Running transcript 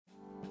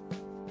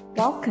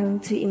Welcome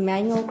to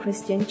Emmanuel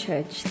Christian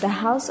Church, the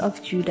House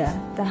of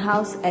Judah, the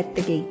house at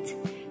the gate.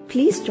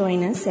 Please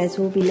join us as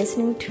we'll be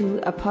listening to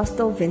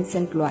Apostle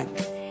Vincent Loate,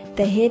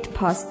 the head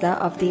pastor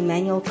of the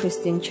Emmanuel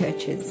Christian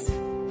Churches.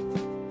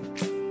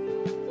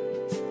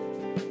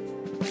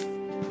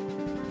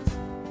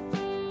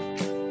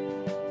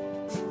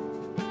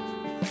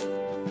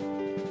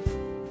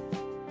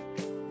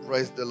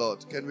 Praise the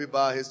Lord. Can we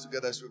bow our heads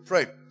together as we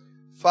pray?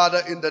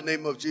 Father, in the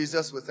name of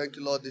Jesus, we thank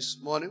you, Lord, this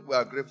morning. We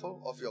are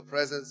grateful of your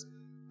presence,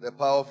 the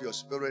power of your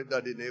spirit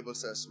that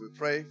enables us. We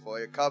pray for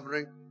a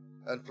covering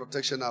and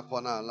protection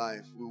upon our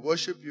life. We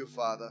worship you,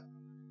 Father,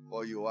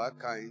 for you are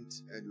kind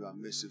and you are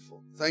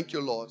merciful. Thank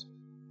you, Lord.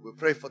 We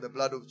pray for the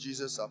blood of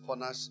Jesus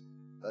upon us,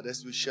 that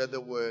as we share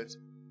the word,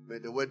 may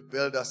the word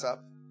build us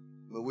up.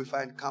 May we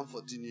find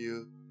comfort in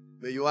you.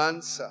 May you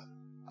answer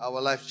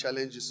our life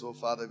challenges, oh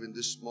Father, even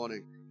this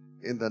morning.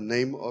 In the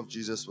name of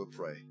Jesus we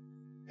pray.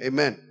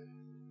 Amen.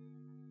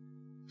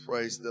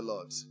 Praise the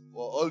Lord.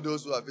 For all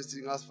those who are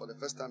visiting us for the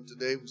first time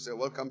today, we say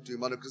welcome to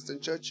Emmanuel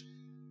Christian Church,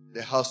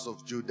 the house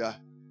of Judah.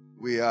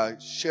 We are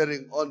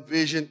sharing on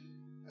vision,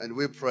 and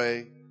we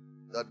pray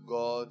that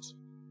God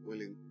will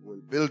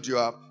build you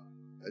up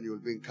and you will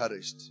be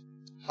encouraged.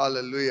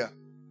 Hallelujah.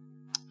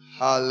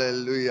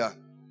 Hallelujah.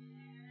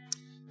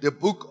 The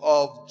book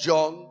of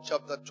John,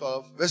 chapter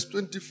 12, verse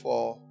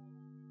 24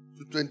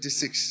 to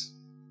 26.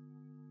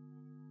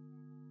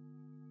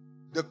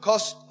 The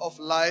cost of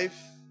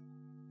life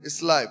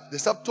is life. The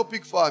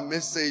subtopic for our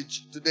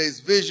message today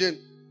is vision,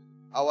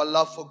 our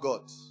love for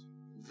God.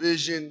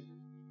 Vision,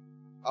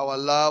 our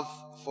love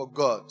for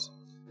God.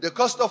 The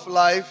cost of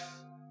life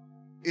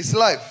is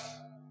life.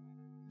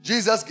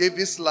 Jesus gave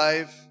his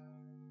life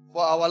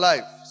for our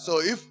life. So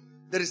if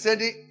there is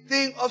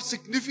anything of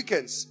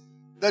significance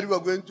that we are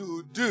going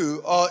to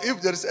do, or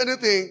if there is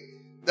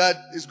anything that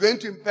is going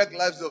to impact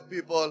lives of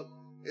people,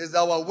 is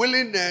our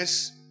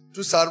willingness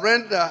to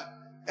surrender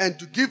and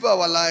to give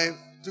our life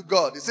to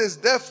God. It says,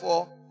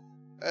 therefore,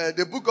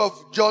 the book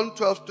of John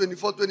 12,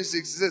 24,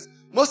 26, it says,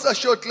 most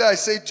assuredly I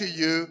say to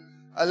you,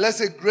 unless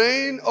a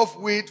grain of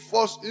wheat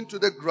falls into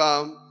the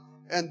ground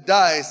and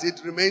dies, it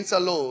remains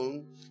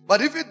alone.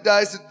 But if it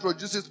dies, it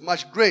produces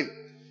much grain.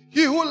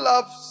 He who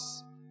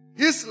loves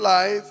his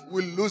life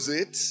will lose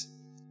it,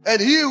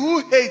 and he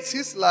who hates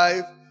his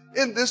life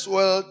in this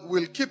world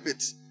will keep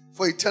it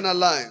for eternal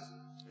life.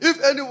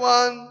 If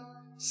anyone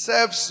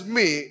serves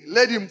me,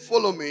 let him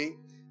follow me.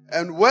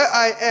 And where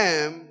I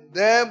am,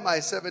 there my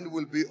servant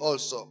will be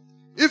also.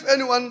 If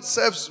anyone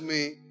serves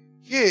me,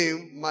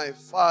 him my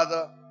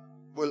Father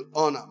will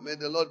honor. May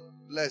the Lord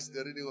bless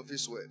the reading of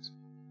his word.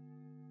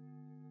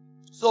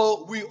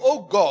 So we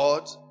owe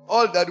God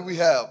all that we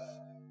have.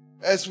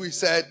 As we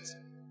said,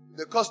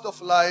 the cost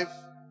of life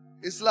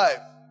is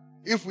life.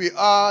 If we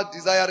are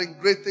desiring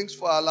great things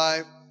for our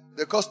life,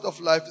 the cost of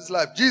life is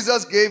life.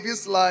 Jesus gave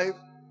his life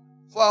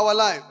for our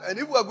life. And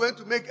if we are going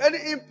to make any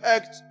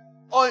impact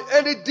or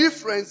any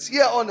difference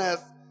here on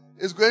earth,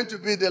 is going to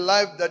be the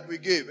life that we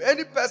give.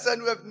 Any person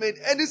who have made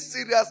any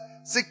serious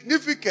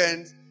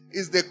significance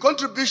is the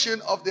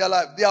contribution of their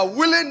life, their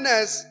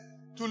willingness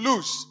to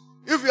lose.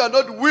 If you are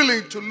not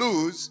willing to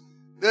lose,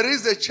 there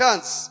is a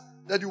chance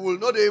that you will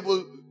not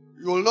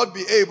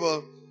be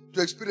able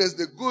to experience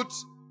the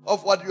goods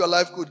of what your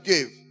life could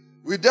give.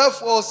 We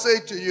therefore say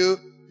to you,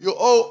 we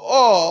owe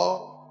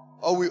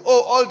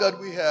all that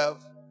we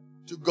have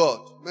to God.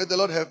 May the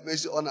Lord have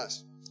mercy on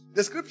us.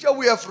 The scripture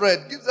we have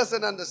read gives us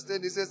an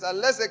understanding. It says,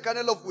 unless a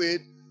kernel of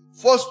wheat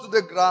falls to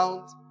the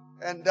ground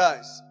and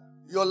dies.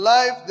 Your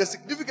life, the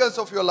significance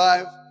of your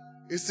life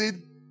is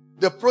in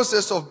the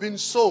process of being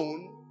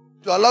sown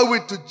to allow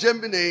it to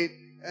germinate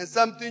and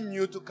something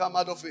new to come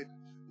out of it.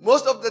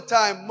 Most of the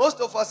time,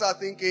 most of us are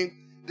thinking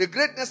the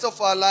greatness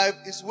of our life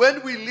is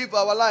when we live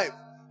our life.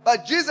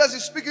 But Jesus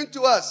is speaking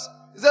to us.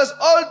 He says,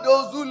 all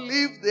those who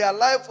live their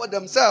life for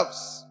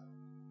themselves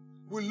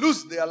will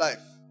lose their life.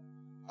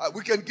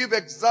 We can give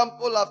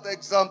example after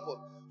example.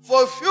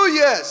 For a few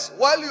years,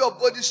 while your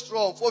body is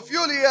strong, for a few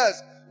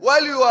years,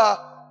 while you are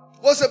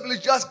possibly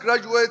just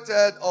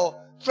graduated or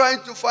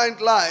trying to find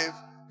life,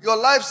 your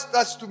life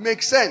starts to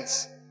make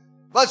sense.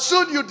 But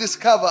soon you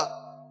discover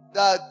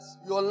that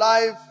your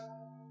life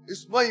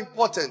is more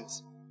important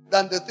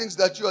than the things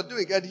that you are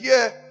doing. And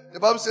here, the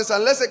Bible says,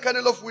 unless a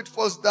kernel of wheat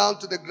falls down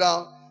to the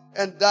ground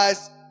and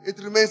dies, it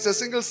remains a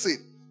single seed.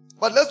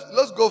 But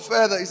let's go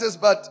further. He says,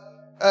 but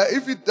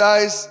if it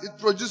dies, it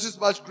produces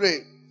much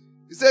grain.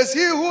 He says,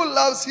 he who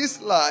loves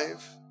his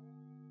life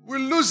will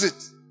lose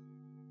it.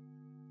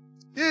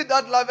 He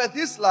that loveth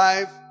his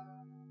life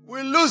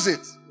will lose it.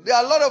 There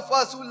are a lot of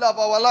us who love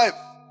our life.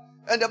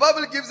 And the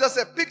Bible gives us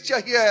a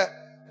picture here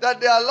that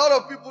there are a lot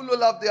of people who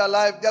love their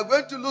life. They are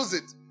going to lose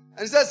it.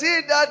 And it says, he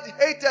that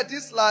hated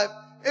his life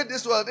in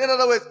this world. In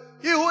other words,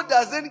 he who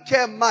doesn't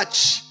care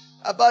much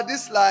about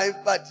this life,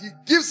 but he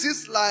gives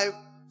his life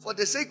for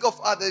the sake of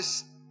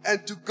others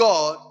and to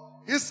God,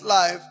 his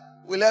life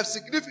will have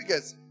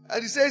significance.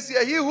 And he says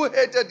here, he who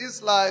hated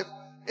his life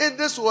in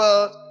this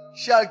world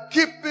shall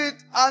keep it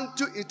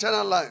unto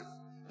eternal life.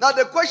 Now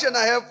the question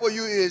I have for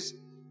you is,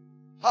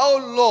 how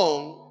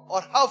long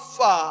or how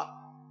far,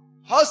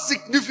 how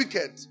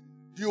significant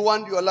do you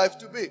want your life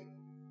to be?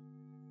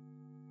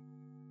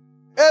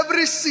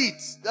 Every seed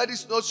that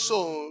is not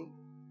sown,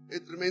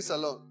 it remains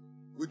alone.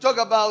 We talk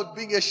about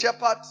being a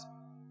shepherd.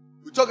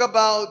 We talk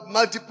about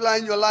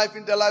multiplying your life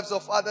in the lives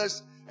of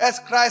others as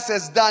Christ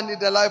has done in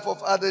the life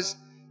of others.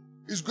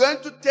 It's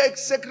going to take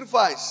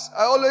sacrifice.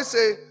 I always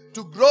say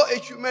to grow a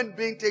human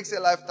being takes a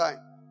lifetime.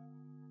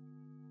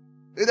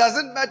 It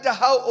doesn't matter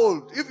how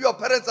old. If your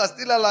parents are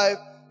still alive,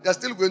 they're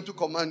still going to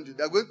command you.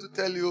 They're going to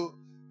tell you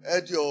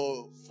at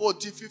your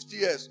 40, 50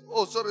 years,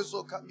 oh, sorry,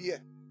 so come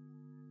here.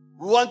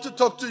 We want to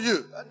talk to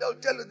you. And they'll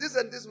tell you this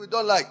and this we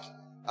don't like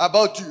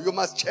about you. You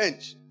must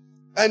change.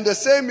 And the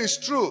same is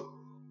true.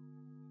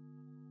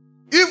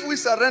 If we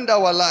surrender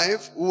our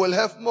life, we will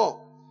have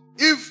more.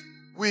 If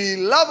we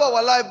love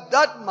our life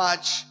that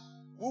much,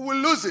 we will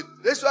lose it.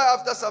 That's why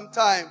after some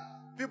time,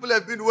 people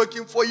have been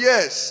working for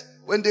years.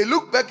 When they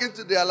look back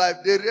into their life,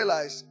 they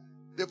realize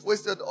they've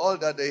wasted all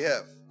that they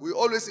have. We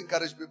always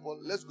encourage people,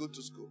 let's go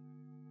to school.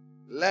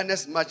 Learn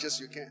as much as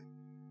you can.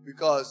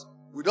 Because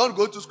we don't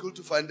go to school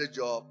to find a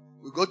job.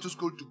 We go to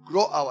school to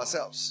grow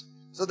ourselves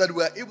so that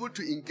we are able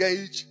to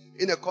engage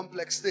in a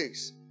complex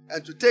things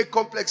and to take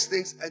complex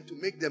things and to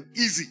make them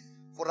easy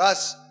for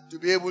us to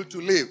be able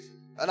to live.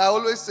 And I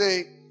always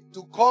say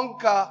to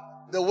conquer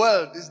the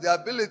world is the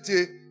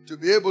ability to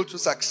be able to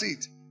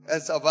succeed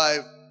and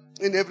survive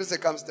in every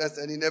circumstance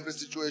and in every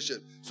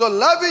situation. So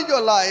loving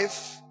your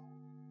life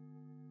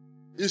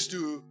is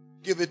to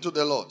give it to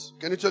the Lord.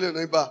 Can you tell your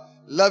neighbor,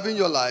 loving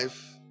your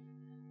life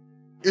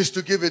is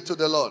to give it to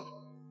the Lord?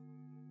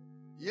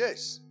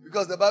 Yes,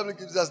 because the Bible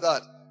gives us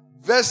that.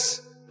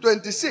 Verse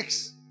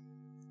 26.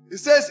 It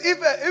says,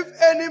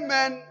 if any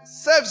man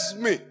serves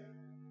me,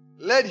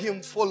 let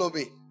him follow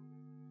me.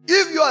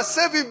 If you are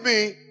serving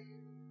me,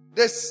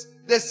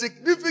 the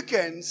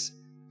significance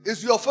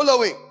is your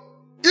following.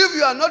 If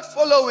you are not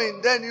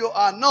following, then you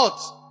are not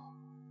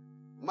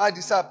my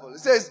disciple. It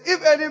says,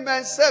 if any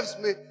man serves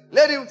me,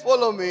 let him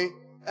follow me.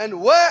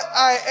 And where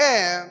I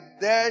am,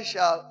 there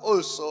shall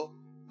also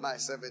my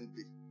servant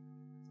be.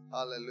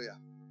 Hallelujah.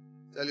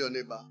 Tell your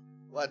neighbor,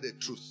 what the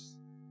truth.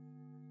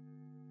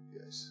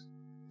 Yes.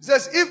 It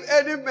says, if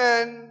any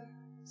man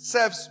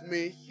serves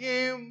me,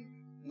 him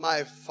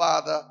my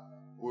Father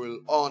will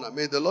honor.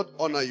 May the Lord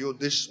honor you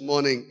this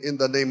morning in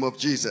the name of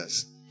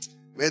Jesus.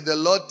 May the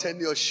Lord turn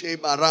your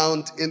shame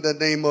around in the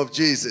name of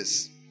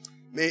Jesus.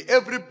 May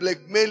every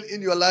blackmail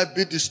in your life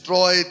be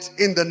destroyed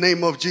in the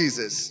name of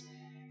Jesus.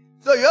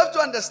 So you have to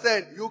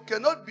understand, you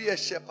cannot be a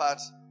shepherd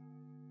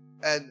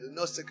and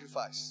not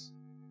sacrifice.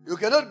 You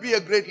cannot be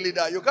a great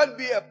leader. You can't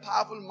be a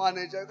powerful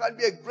manager. You can't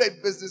be a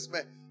great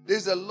businessman.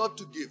 There's a lot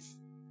to give.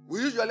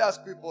 We usually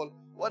ask people,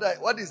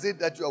 what is it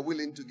that you are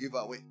willing to give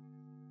away?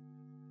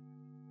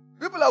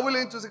 People are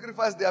willing to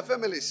sacrifice their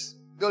families.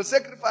 They'll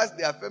sacrifice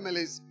their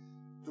families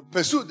to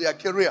pursue their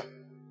career.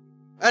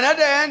 And at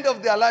the end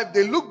of their life,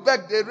 they look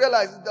back, they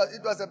realize that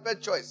it was a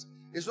bad choice.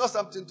 It's not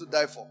something to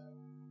die for.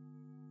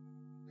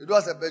 It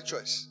was a bad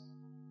choice.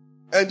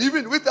 And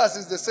even with us,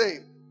 it's the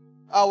same.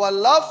 Our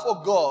love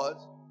for God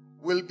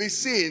will be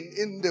seen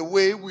in the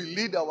way we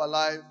lead our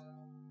life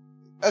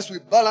as we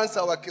balance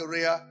our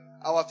career,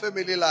 our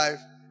family life,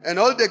 and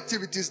all the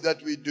activities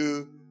that we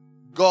do.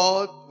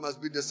 God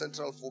must be the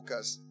central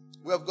focus.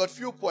 We have got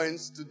few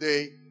points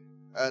today,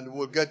 and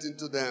we'll get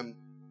into them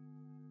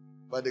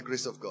by the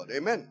grace of God.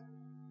 Amen.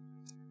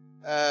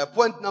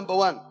 Point number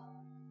 1.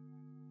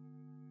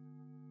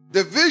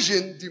 The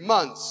vision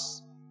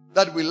demands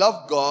that we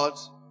love God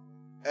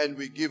and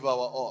we give our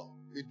all.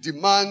 It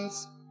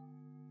demands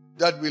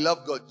that we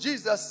love God.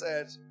 Jesus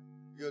said,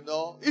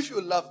 if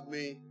you love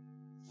me,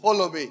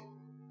 follow me.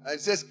 And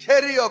it says,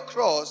 carry your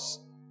cross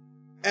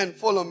and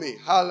follow me.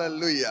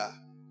 Hallelujah.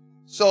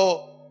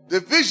 So, the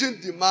vision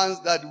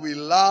demands that we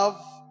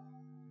love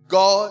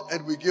God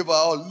and we give our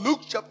all.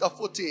 Luke chapter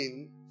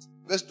 14,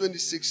 verse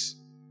 26,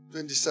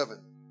 27.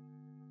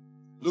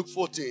 Luke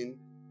 14,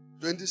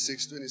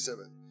 26,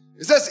 27.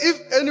 It says, if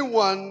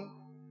anyone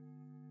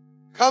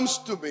comes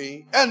to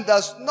me and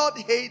does not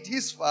hate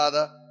his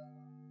father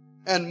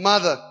and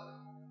mother,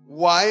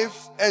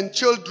 wife and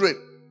children,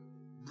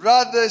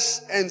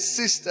 brothers and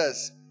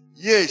sisters,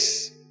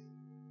 yes,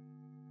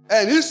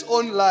 and his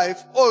own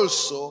life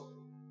also,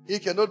 he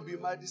cannot be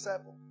my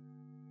disciple.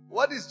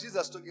 What is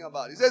Jesus talking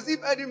about? He says,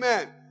 if any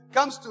man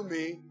comes to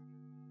me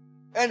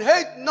and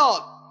hate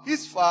not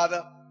his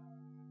father,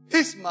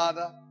 his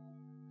mother,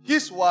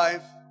 his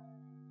wife,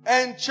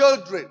 and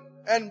children,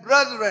 and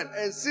brethren,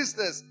 and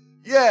sisters,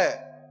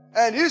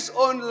 and his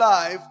own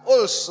life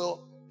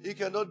also, he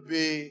cannot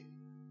be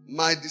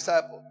my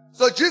disciple.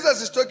 So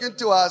Jesus is talking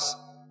to us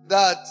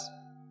that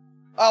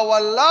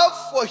our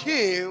love for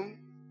him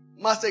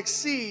must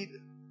exceed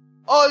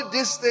all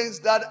these things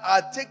that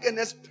are taken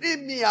as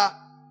premier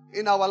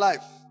in our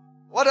life.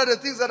 What are the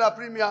things that are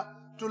premier?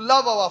 To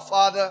love our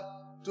father,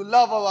 to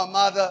love our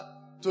mother,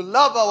 to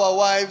love our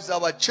wives,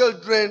 our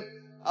children,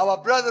 our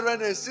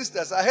brethren and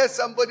sisters. I heard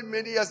somebody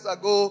many years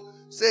ago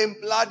saying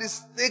blood is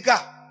thicker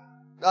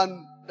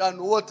than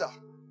water.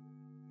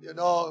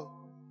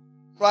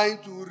 trying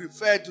to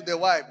refer to the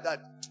wife that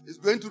is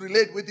going to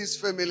relate with his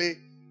family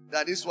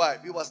than his wife.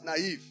 He was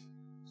naive.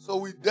 So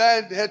we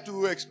then had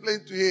to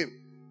explain to him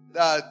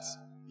that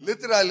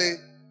literally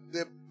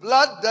the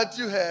blood that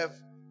you have,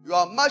 you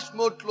are much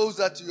more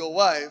closer to your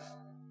wife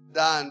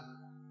than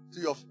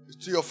to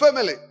your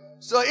family.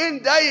 So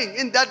in dying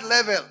in that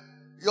level,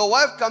 your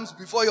wife comes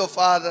before your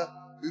father,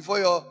 before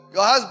your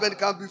husband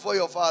comes before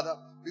your father,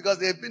 because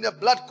they've been a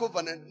blood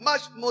covenant,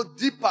 much more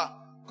deeper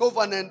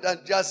covenant than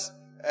just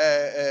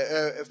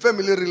a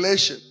family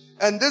relation.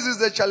 And this is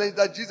the challenge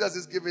that Jesus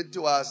is giving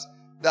to us,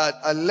 that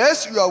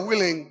unless you are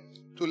willing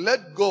to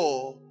let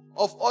go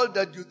of all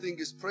that you think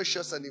is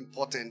precious and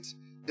important,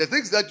 the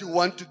things that you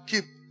want to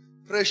keep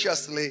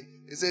preciously,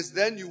 it says,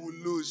 then you will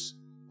lose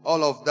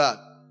all of that.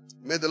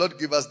 May the Lord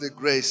give us the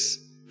grace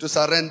to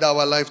surrender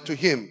our life to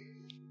Him.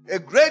 A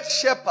great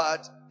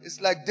shepherd is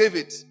like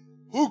David,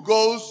 who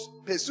goes,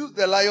 pursues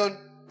the lion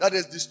that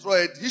has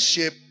destroyed his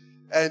sheep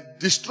and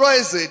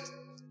destroys it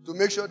to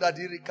make sure that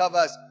he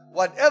recovers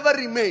whatever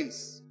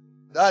remains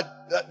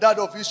that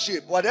of his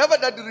sheep. Whatever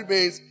that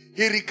remains,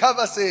 he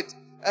recovers it.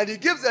 And he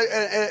gives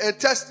a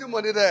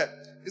testimony there.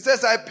 He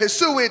says, I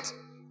pursue it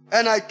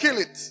and I kill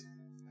it.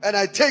 And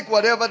I take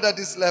whatever that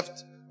is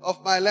left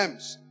of my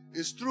lambs.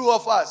 It's true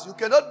of us. You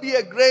cannot be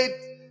a great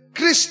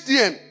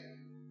Christian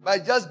by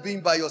just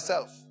being by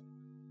yourself.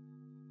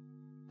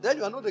 Then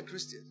you are not a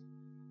Christian.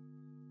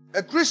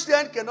 A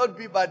Christian cannot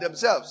be by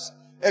themselves.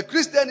 A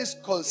Christian is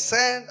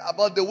concerned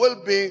about the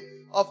well-being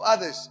of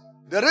others.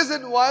 The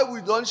reason why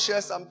we don't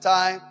share some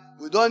time,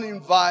 we don't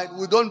invite,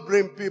 we don't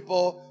bring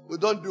people, we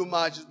don't do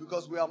much is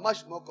because we are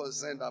much more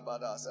concerned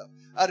about ourselves.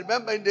 I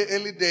remember in the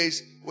early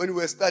days when we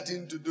were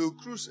starting to do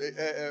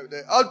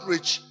the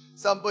outreach,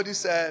 somebody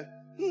said,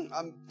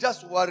 I'm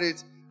just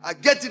worried. I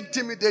get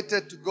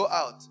intimidated to go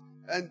out.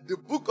 And the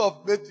book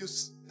of Matthew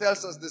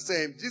tells us the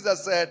same.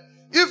 Jesus said,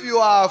 if you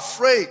are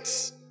afraid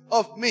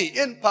of me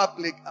in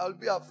public, I'll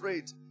be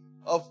afraid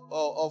of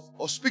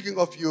speaking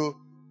of you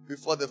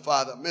before the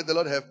Father. May the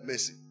Lord have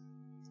mercy.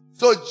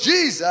 So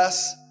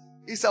Jesus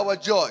is our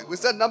joy. We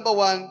said, number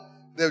one,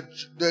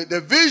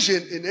 the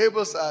vision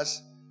enables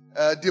us,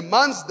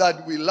 demands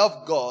that we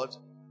love God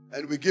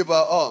and we give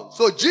our all.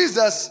 So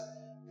Jesus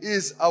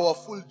is our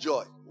full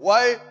joy.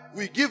 Why?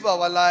 We give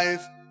our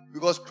life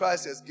because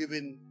Christ has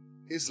given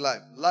His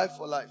life. Life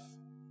for life.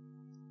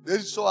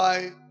 This is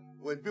why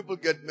when people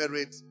get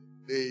married,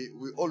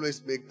 we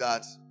always make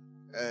that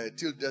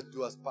till death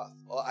do us part.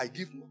 Or I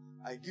give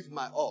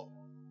my all.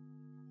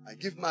 I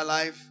give my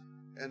life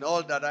and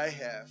all that I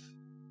have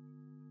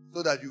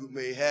so that you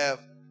may have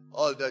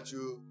all that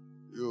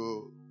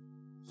so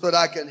that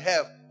I can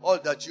have all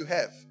that you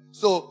have.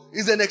 So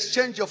it's an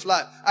exchange of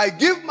life. I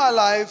give my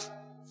life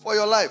for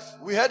your life.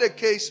 We had a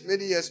case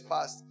many years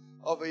past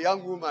of a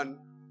young woman.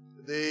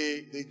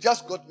 They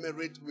just got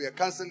married. We are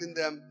counseling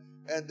them.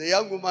 And the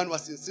young woman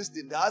was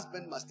insisting the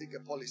husband must take a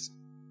policy.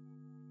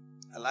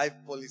 A life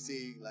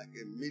policy, like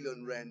R1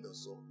 million or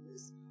so.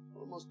 It's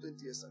almost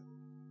 20 years ago.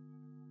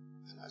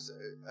 And I said,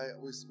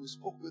 we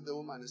spoke with the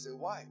woman and said,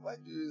 why? Why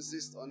do you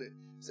insist on it?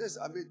 She says,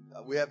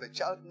 we have a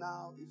child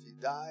now. If he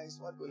dies,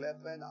 what will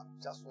happen? I'm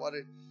just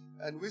worried.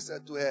 And we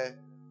said to her,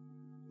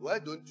 why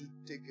don't you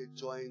take a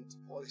joint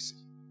policy?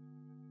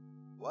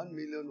 1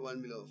 million,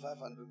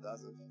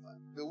 500,000.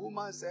 The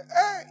woman said,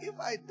 if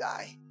I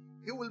die,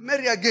 he will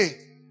marry again.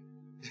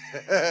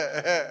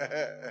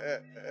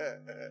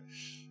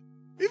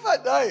 If I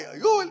die,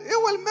 he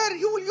will marry.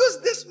 He will use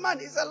this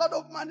money. It's a lot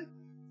of money.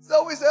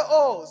 So we say,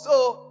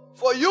 so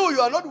for you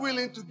are not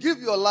willing to give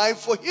your life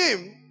for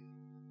him,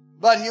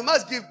 but he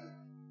must give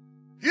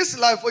his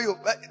life for you.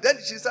 But then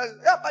she says,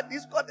 but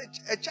he's got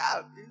a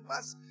child. He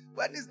must.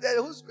 When he's there,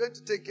 who's going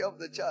to take care of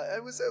the child?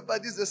 And we say,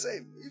 but it's the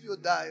same. If you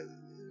die,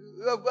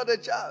 you have got a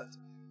child.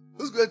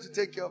 Who's going to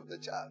take care of the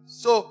child?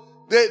 So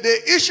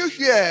the issue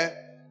here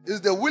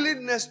is the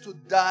willingness to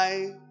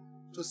die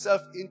to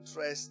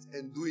self-interest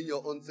and doing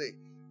your own thing.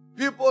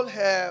 People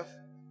have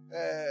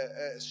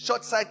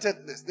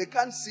short-sightedness. They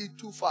can't see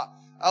too far.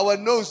 Our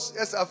nose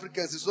as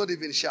Africans is not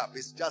even sharp.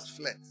 It's just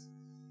flat.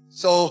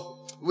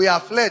 So we are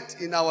flat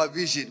in our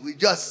vision. We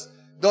just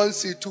don't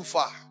see too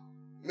far.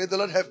 May the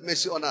Lord have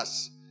mercy on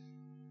us.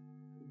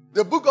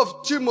 The book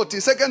of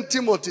Timothy, 2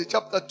 Timothy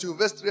chapter 2,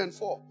 verse 3 and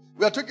 4.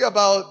 We are talking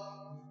about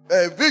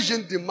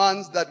vision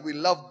demands that we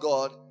love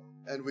God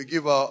and we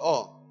give our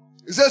all.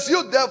 It says,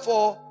 you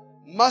therefore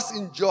must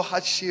endure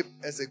hardship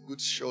as a good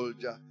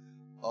soldier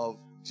of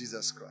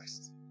Jesus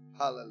Christ.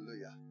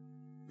 Hallelujah.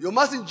 You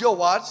must endure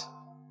what?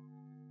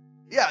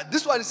 Yeah,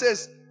 this one it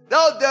says,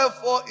 thou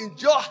therefore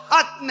endure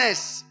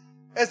hardness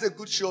as a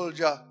good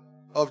soldier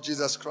of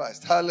Jesus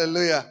Christ.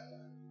 Hallelujah.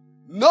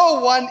 No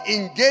one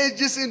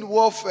engages in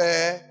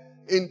warfare,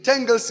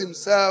 entangles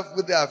himself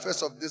with the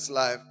affairs of this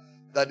life,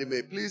 that he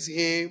may please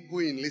him who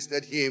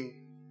enlisted him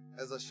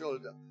as a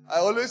soldier. I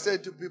always say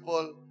to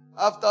people,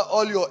 after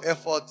all your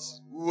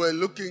efforts, we were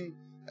looking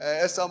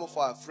at some of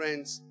our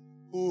friends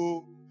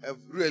who have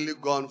really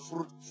gone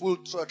full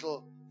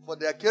throttle for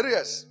their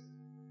careers.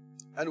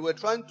 And we're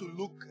trying to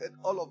look at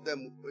all of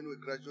them when we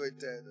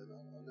graduated.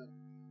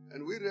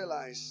 And we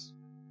realize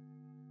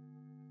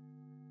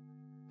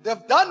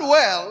they've done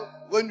well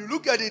when you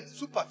look at it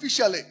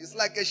superficially. It's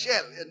like a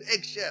shell, an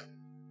egg shell.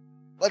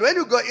 But when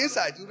you go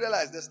inside, you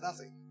realize there's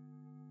nothing.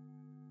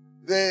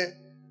 The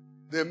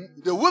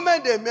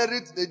women they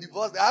married, they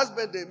divorced. The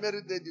husband they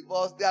married, they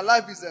divorced. Their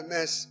life is a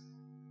mess.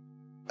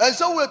 And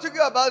so we're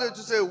talking about it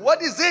to say,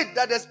 what is it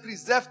that has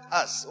preserved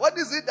us? What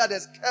is it that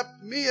has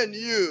kept me and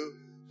you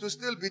to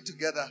still be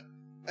together?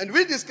 And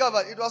we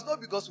discovered it was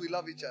not because we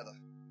love each other.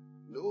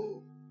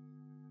 No.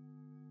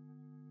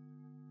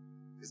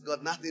 It's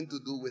got nothing to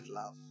do with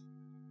love.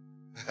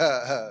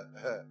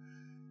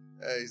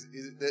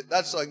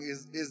 That song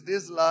is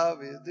this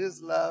love? Is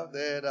this love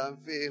that I'm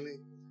feeling?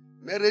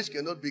 Marriage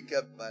cannot be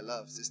kept by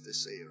love, Sister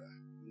Sarah.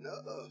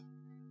 No.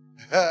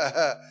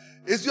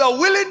 It's your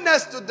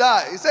willingness to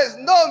die. It says,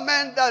 no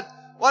man that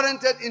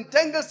warranted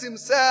entangles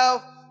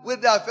himself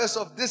with the affairs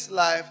of this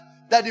life,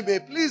 that he may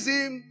please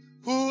him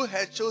who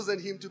had chosen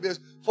him to be.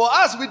 For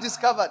us, we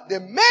discovered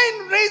the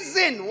main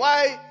reason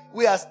why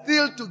we are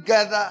still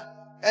together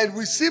and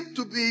we seem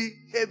to be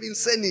having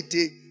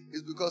sanity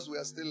is because we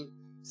are still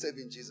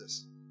serving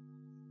Jesus.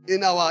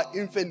 In our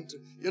infant,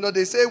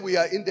 they say we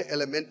are in the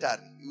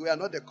elementary. We are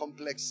not the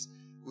complex.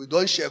 We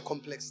don't share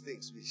complex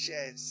things. We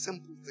share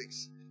simple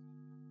things.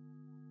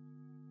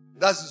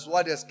 That is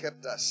what has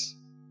kept us.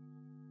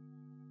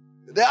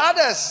 The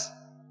others,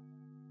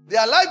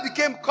 their life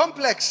became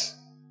complex.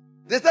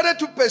 They started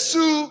to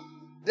pursue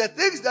the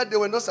things that they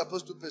were not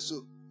supposed to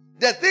pursue.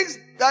 The things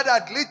that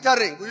are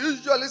glittering. We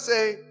usually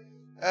say,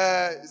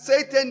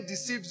 Satan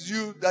deceives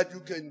you that you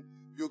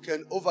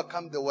can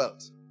overcome the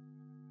world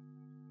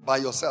by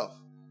yourself.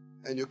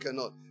 And you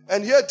cannot.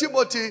 And here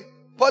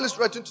Paul is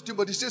writing to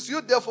Timothy. He says, you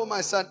therefore,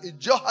 my son,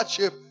 endure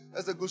hardship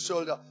as a good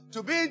soldier.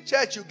 To be in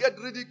church, you get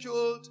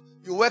ridiculed.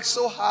 You work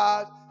so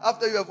hard.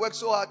 After you have worked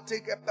so hard,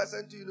 take a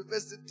person to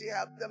university,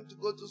 help them to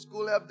go to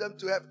school, help them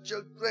to have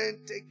children,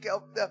 take care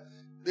of them.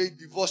 They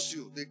divorce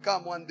you. They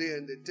come one day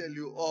and they tell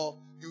you, or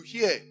you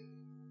hear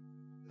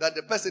that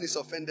the person is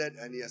offended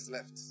and he has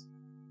left.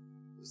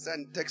 You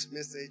send text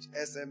message,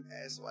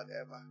 SMS,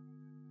 whatever.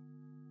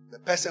 The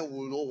person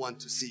will not want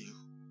to see you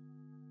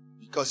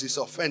because he's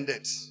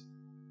offended.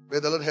 May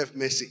the Lord have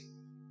mercy.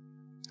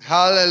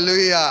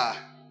 Hallelujah.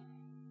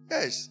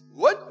 Yes.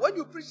 When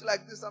you preach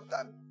like this,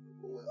 sometimes,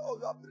 oh,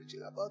 you are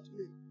preaching about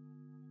me.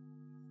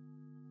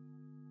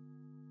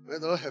 May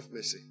the Lord have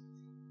mercy.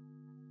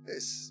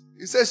 Yes.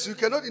 He says you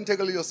cannot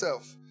entangle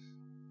yourself.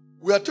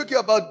 We are talking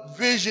about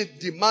vision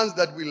demands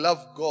that we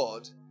love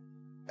God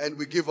and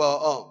we give our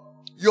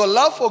all. Your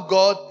love for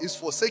God is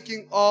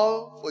forsaking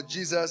all for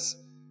Jesus.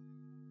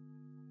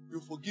 You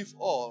forgive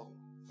all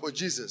for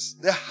Jesus.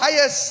 The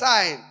highest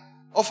sign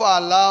of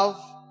our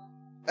love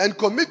and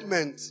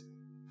commitment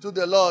to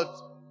the Lord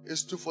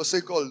is to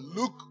forsake all.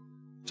 Luke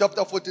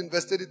chapter 14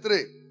 verse 33.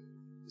 It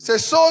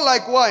says, so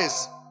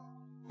likewise,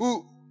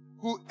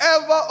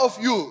 whoever of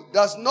you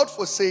does not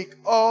forsake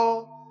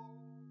all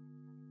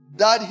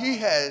that he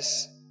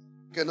has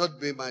cannot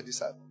be my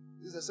disciple.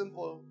 This is a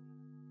simple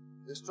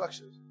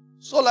instruction.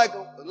 So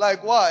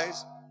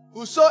likewise,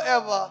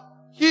 whosoever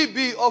he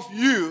be of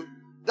you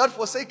that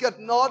forsaketh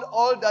not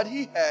all that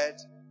he had,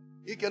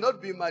 he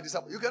cannot be my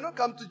disciple. You cannot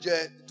come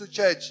to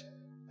church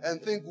and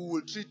think we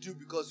will treat you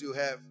because you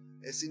have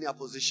a senior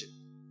position.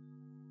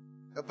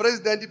 A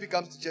president, if he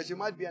comes to church, he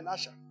might be an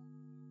usher.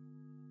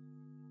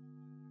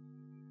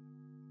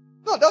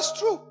 No, that's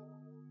true.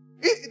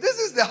 This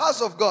is the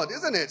house of God,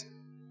 isn't it?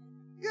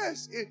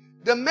 Yes.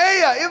 The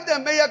mayor, if the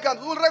mayor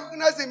comes, we'll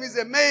recognize him as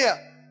a mayor.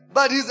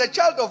 But he's a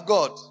child of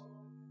God.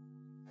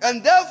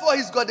 And therefore,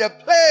 he's got a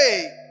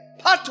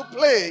part to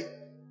play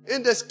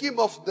in the scheme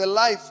of the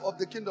life of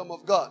the kingdom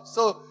of God.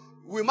 So,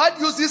 we might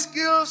use his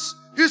skills,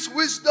 his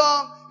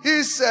wisdom,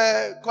 his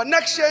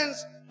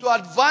connections to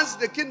advance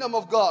the kingdom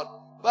of God.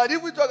 But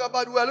if we talk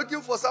about we are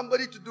looking for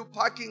somebody to do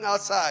parking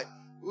outside,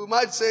 we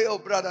might say, oh,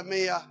 Brother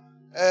Mayor,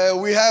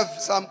 we have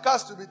some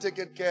cars to be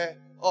taken care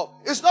of.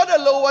 It's not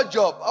a lower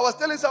job. I was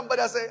telling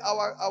somebody, I say,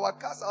 our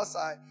cars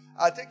outside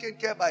are taken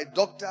care by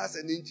doctors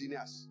and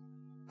engineers.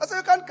 I said,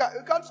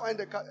 you can't find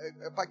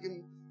a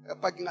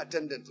parking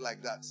attendant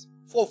like that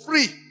for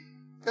free.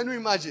 Can you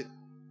imagine?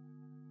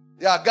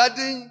 They are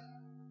guarding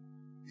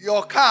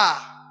your car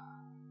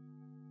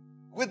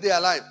with their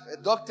life. A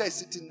doctor is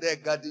sitting there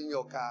guarding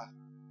your car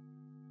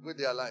with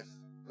their life.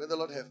 May the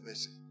Lord have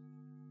mercy.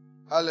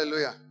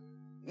 Hallelujah.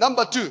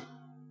 Number 2.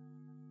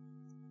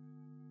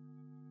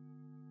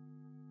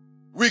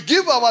 We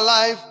give our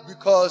life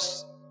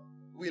because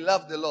we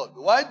love the Lord.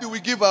 Why do we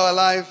give our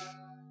life?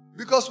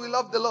 Because we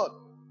love the Lord.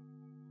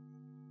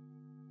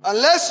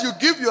 Unless you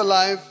give your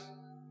life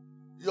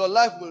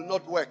will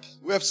not work.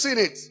 We have seen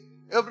it.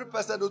 Every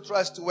person who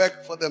tries to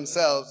work for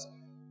themselves,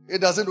 it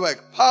doesn't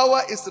work.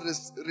 Power is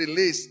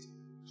released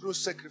through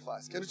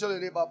sacrifice. Can you tell your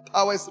neighbor,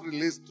 power is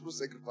released through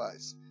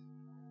sacrifice?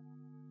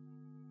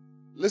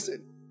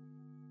 Listen,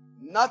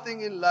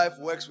 nothing in life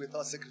works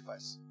without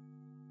sacrifice.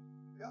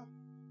 Yeah.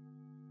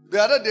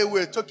 The other day we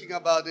were talking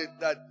about it,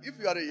 that if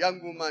you are a young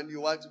woman,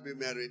 you want to be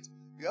married,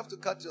 you have to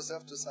cut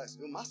yourself to size.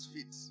 You must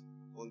fit.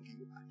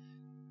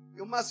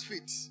 You must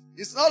fit.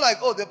 It's not like,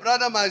 oh, the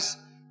brother must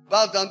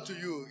bow down to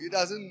you. It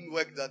doesn't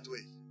work that way.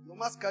 You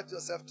must cut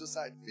yourself to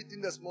size. Fit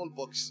in the small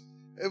box.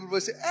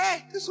 Everybody say,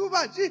 hey, this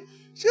woman,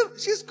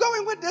 she's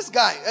going with this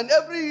guy. And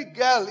every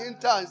girl in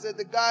town said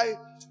the guy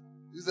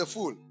is a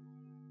fool.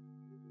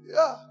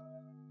 Yeah.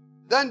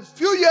 Then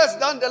few years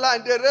down the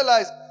line, they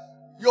realize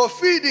your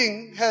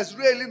feeding has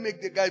really made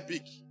the guy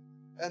big.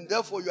 And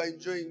therefore, you are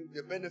enjoying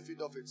the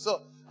benefit of it.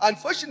 So,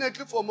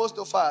 unfortunately for most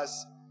of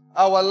us,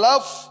 our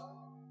love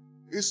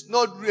is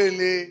not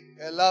really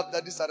a love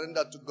that is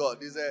surrendered to God.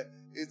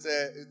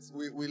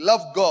 We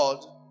love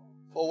God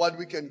for what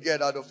we can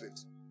get out of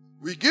it.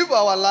 We give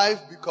our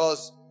life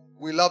because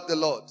we love the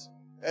Lord.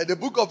 The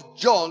book of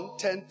John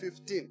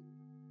 10:15.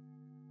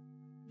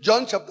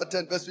 John chapter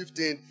 10 verse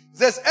 15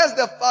 says, as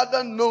the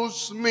Father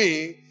knows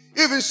me,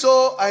 even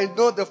so I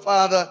know the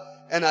Father,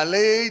 and I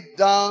lay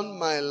down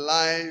my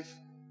life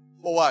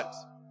for what?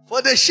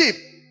 For the sheep.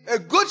 A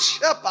good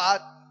shepherd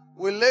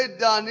will lay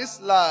down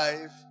his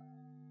life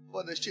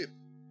for the sheep.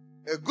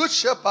 A good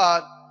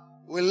shepherd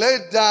will lay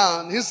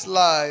down his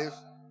life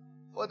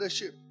for the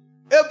sheep.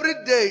 Every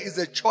day is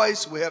a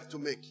choice we have to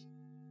make.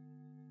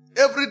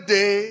 Every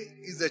day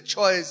is a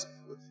choice.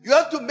 You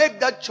have to make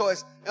that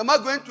choice. Am I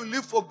going to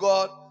live for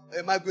God? Or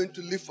am I going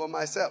to live for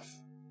myself?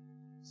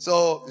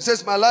 So, it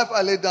says, my life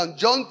I lay down.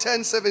 John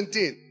 10:17.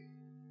 It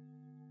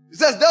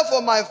says,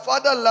 therefore my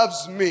Father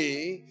loves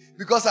me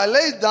because I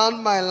lay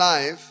down my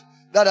life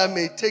that I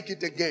may take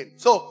it again.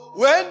 So,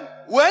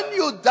 when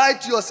you die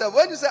to yourself,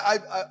 when you say,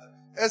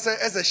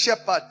 as a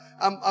shepherd,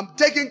 I'm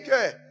taking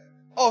care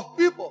of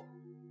people.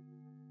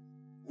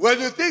 When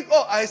you think,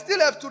 oh, I still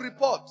have to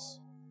report.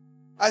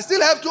 I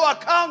still have to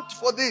account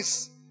for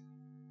this.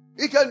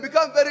 It can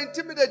become very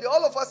intimidating.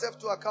 All of us have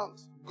to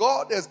account.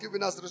 God has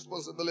given us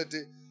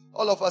responsibility.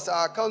 All of us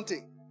are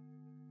accounting.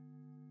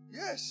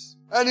 Yes.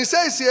 And he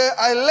says here,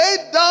 I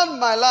laid down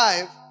my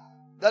life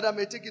that I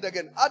may take it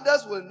again.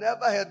 Others will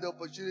never have the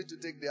opportunity to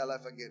take their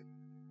life again.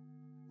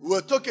 We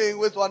were talking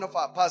with one of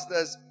our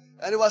pastors,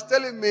 and he was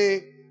telling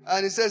me,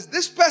 and he says,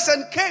 this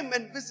person came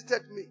and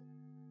visited me.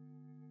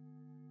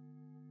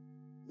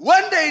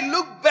 When they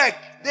look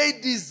back, they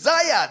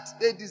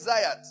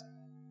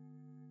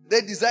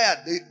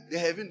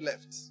haven't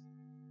left.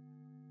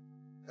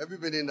 Have you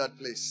been in that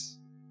place?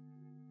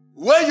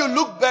 Where you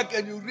look back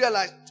and you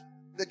realize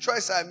the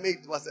choice I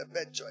made was a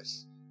bad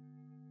choice.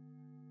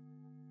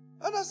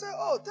 And I said,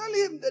 oh, tell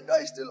him the door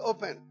is still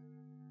open.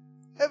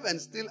 Heaven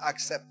still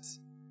accepts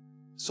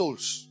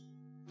souls.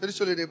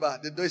 Tell your neighbor,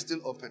 the door is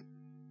still open.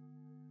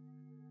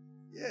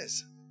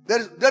 Yes.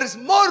 There is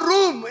more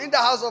room in the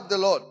house of the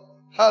Lord.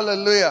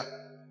 Hallelujah.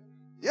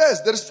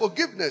 Yes, there is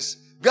forgiveness.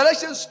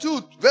 Galatians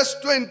 2 verse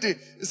 20.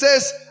 It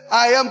says,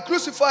 I am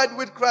crucified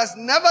with Christ.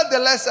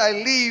 Nevertheless I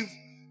live.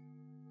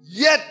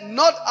 Yet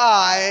not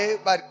I,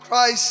 but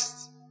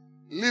Christ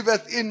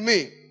liveth in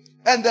me.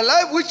 And the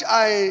life which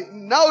I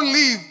now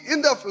live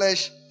in the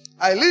flesh,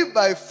 I live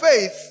by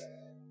faith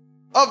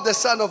of the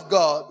Son of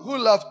God, who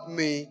loved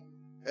me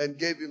and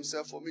gave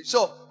himself for me.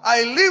 So,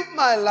 I live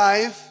my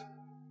life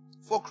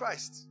for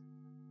Christ.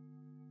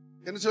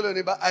 Can you tell your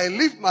neighbor, I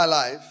live my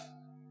life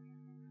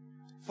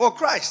for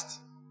Christ.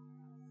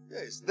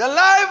 Yes. The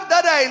life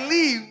that I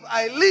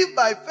live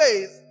by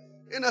faith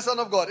in the Son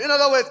of God. In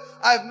other words,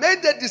 I've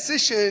made the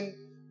decision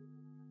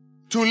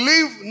to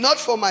live not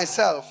for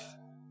myself,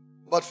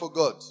 but for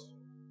God.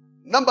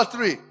 Number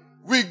 3,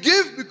 we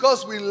give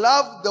because we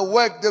love the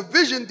work. The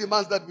vision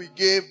demands that we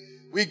give.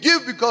 We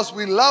give because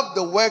we love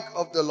the work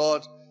of the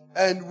Lord,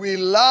 and we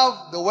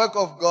love the work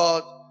of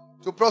God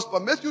to prosper.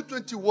 Matthew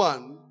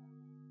 21,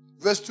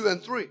 verse 2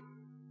 and 3.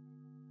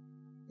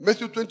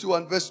 Matthew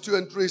 21, verse 2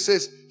 and 3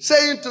 says,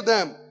 saying to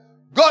them,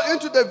 go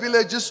into the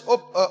villages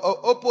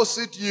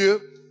opposite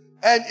you,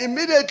 and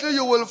immediately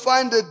you will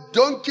find a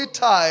donkey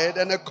tied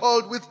and a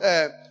colt with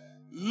her.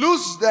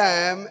 Loose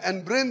them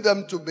and bring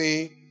them to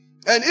me.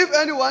 And if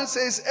anyone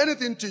says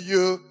anything to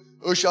you,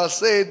 you shall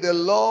say, the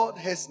Lord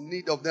has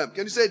need of them.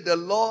 Can you say, the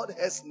Lord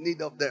has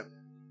need of them?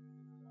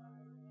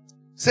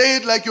 Say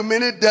it like you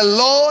mean it. The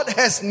Lord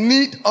has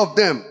need of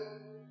them.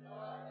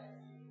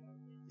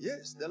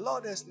 Yes, the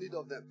Lord has need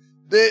of them.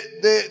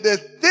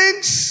 The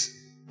things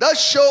that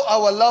show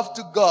our love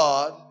to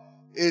God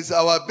is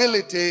our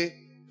ability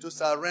to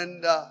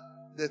surrender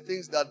the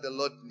things that the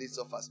Lord needs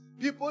of us.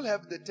 People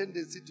have the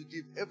tendency to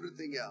give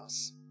everything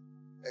else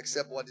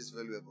except what is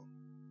valuable.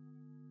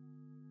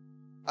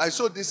 I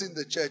saw this in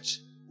the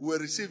church. We were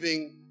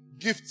receiving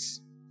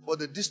gifts for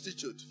the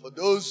destitute, for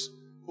those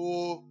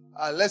who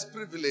are less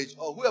privileged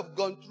or who have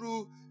gone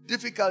through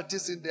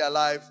difficulties in their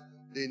life.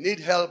 They need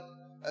help.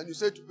 And you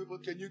say to people,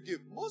 can you give?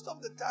 Most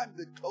of the time,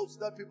 the clothes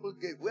that people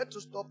gave, we had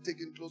to stop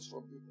taking clothes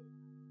from people.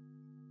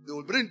 They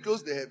will bring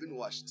clothes they haven't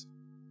washed.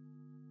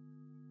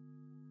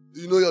 Do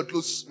you know your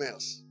clothes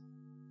smells?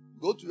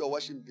 Go to your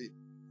washing bin.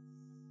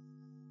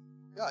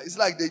 Yeah, it's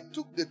like they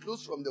took the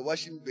clothes from the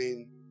washing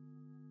bin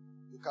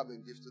to come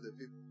and give to the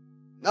people.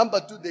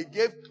 Number 2, they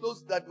gave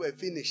clothes that were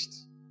finished.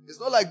 It's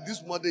not like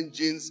these modern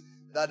jeans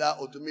that are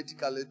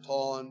automatically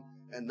torn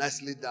and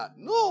nicely done.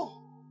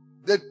 No.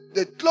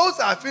 The clothes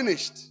are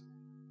finished.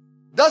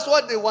 That's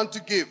what they want to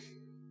give.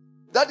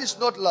 That is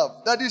not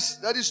love. That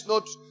is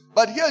not.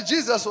 But here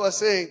Jesus was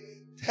saying,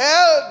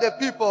 tell the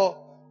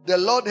people the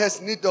Lord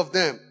has need of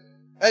them.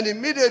 And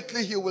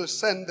immediately he will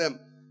send them.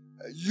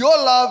 Your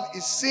love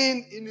is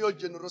seen in your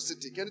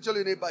generosity. Can you tell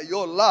your neighbor,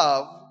 your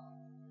love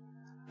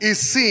is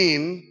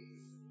seen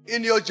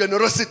in your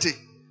generosity.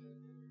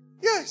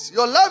 Yes,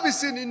 your love is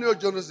seen in your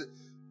generosity.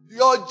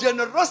 Your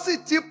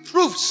generosity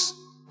proves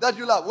that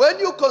you love. When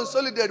you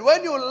consolidate,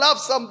 when you love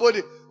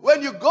somebody,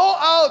 when you go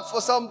out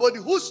for somebody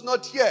who's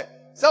not here,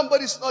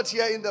 somebody's not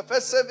here in the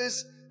first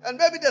service, and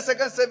maybe the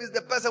second service,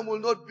 the person will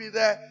not be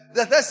there.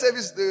 The third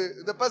service,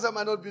 the person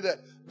might not be there.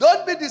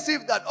 Don't be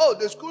deceived that,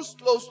 the school's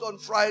closed on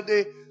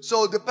Friday,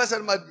 so the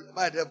person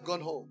might have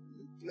gone home.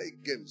 Play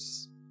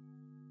games.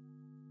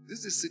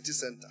 This is city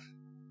center.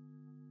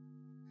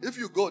 If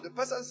you go, the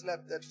person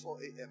slept at 4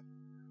 a.m.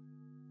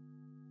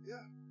 Yeah.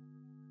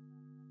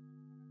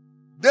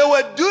 They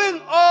were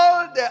doing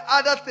all the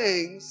other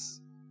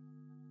things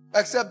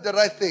except the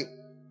right thing.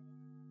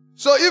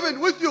 So even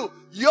with you,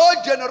 your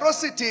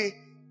generosity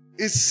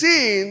is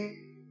seen,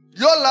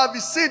 your love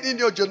is seen in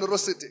your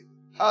generosity.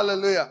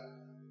 Hallelujah.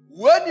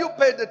 When you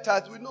pay the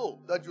tithe, we know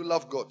that you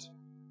love God.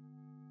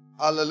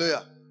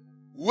 Hallelujah.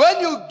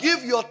 When you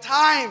give your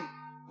time,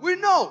 we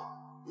know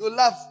you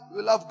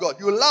love God.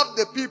 You love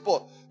the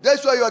people.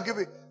 That's why you are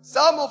giving.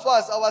 Some of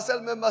us, our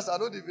cell members, are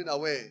not even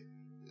aware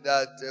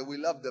that we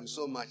love them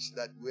so much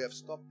that we have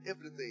stopped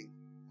everything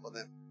for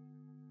them.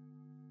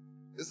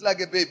 It's like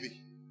a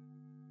baby.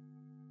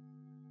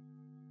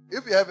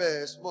 If you have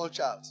a small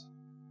child,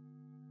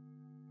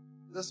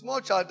 the small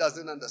child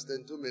doesn't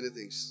understand too many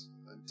things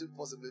until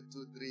possibly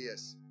 2-3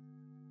 years.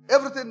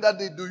 Everything that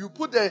they do, you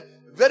put a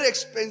very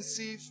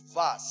expensive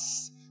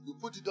vase. You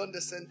put it on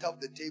the center of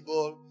the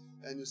table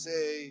and you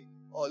say,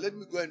 let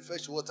me go and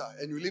fetch water.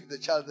 And you leave the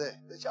child there.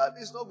 The child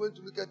is not going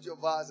to look at your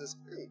vase and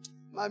say,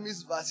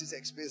 Mommy's vase is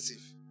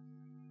expensive.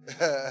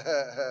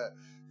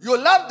 You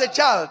love the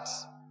child,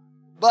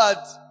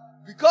 but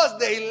because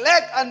they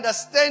lack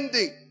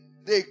understanding,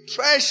 they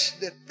trash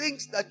the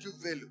things that you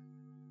value.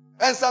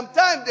 And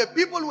sometimes the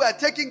people who are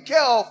taken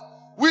care of,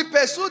 we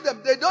pursue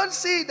them. They don't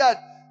see that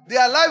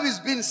their life is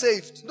being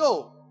saved.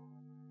 No.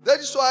 That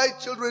is why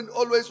children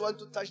always want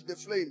to touch the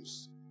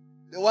flames.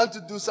 They want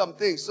to do some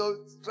things. So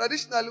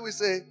traditionally we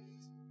say,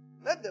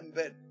 let them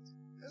burn.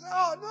 They say,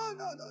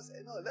 no.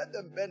 Say, no, let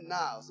them burn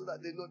now so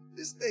that they know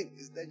this thing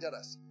is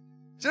dangerous.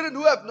 Children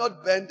who have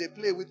not burned, they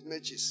play with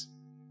matches.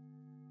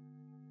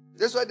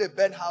 That's why they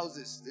burn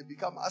houses. They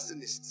become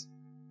arsonists.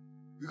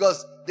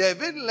 Because they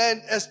haven't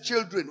learned as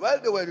children, while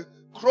they were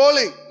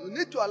crawling, you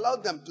need to allow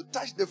them to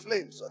touch the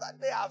flame so that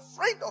they are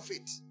afraid of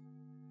it.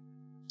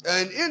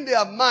 And in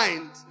their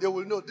mind, they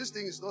will know this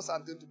thing is not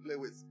something to play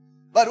with.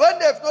 But when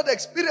they have not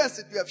experienced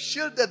it, we have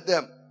shielded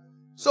them.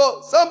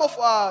 So some of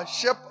our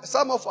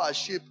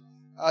sheep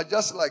are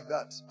just like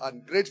that,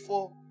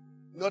 ungrateful,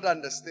 not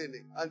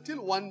understanding.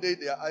 Until one day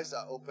their eyes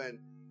are open.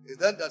 It's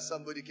then that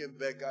somebody came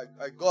back.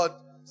 I got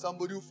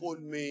somebody who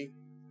phoned me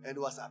and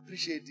was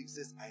appreciating,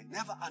 says, I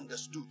never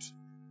understood.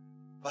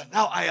 But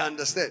now I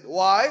understand.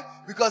 Why?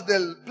 Because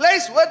the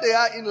place where they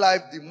are in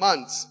life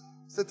demands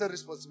certain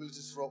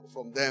responsibilities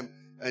from them.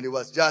 And he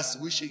was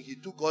just wishing he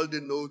took all the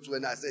notes.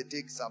 When I said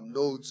take some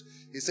notes,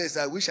 he says,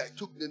 I wish I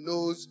took the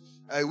notes.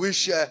 I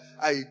wish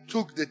I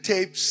took the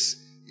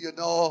tapes,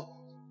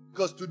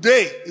 because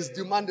today is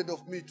demanded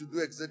of me to do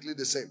exactly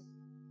the same.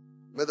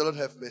 May the Lord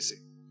have mercy.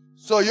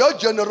 So your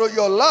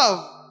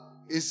love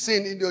is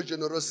seen in your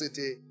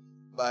generosity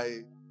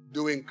by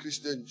doing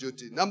Christian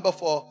duty. Number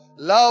 4,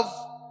 love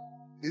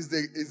is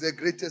the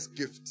greatest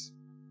gift.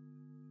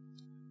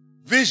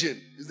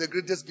 Vision is the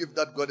greatest gift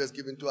that God has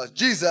given to us.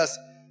 Jesus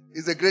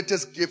is the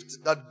greatest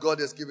gift that God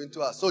has given to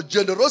us. So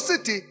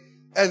generosity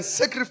and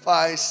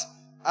sacrifice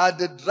are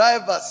the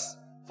drivers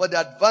for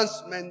the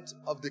advancement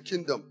of the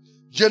kingdom.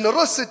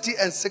 Generosity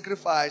and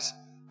sacrifice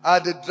are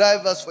the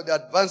drivers for the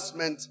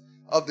advancement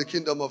of the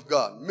kingdom of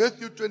God.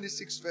 Matthew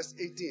 26 verse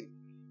 18.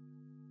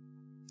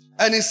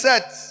 And he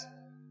said,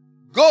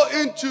 Go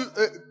into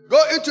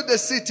the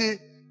city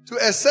to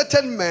a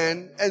certain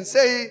man and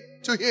say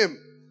to him,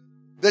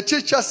 the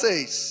teacher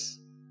says,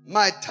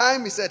 my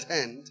time is at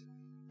hand.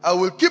 I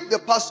will keep the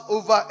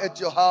Passover at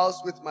your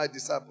house with my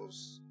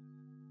disciples.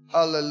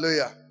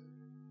 Hallelujah.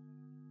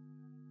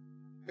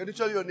 Can you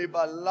tell your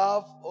neighbor,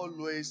 love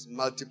always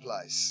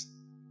multiplies.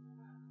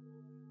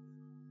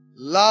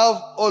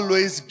 Love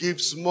always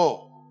gives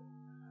more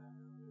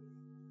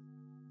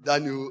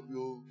than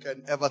you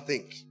can ever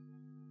think.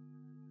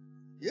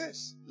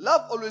 Yes,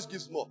 love always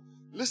gives more.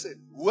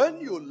 Listen,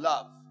 when you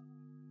love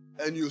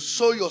and you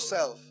sow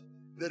yourself,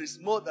 there is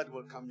more that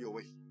will come your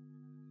way.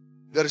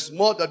 There is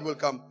more that will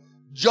come.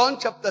 John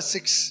chapter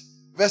 6,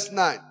 verse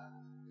 9.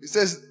 It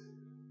says,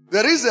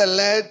 there is a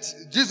lad.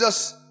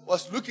 Jesus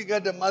was looking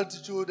at the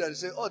multitude and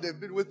said, they've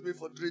been with me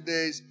for 3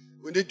 days.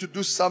 We need to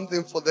do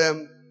something for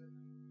them.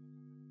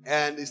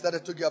 And they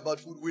started talking about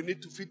food. We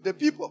need to feed the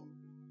people.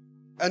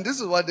 And this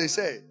is what they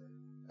say.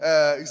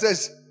 It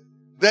says,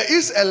 there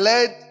is a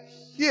lad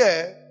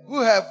here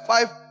who have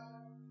 5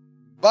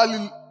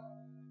 barley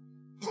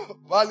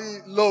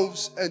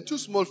loaves and 2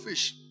 small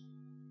fish.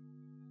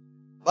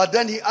 But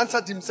then he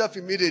answered himself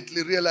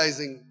immediately,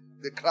 realizing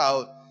the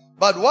crowd.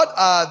 But what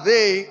are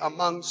they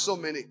among so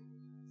many?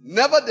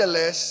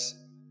 Nevertheless,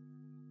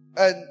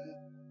 and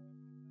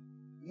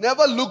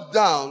never look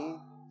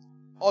down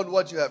on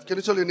what you have. Can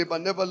you tell your neighbor,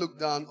 never look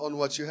down on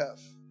what you have?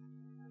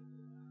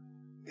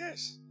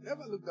 Yes,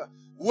 never look down.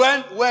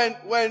 When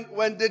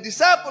the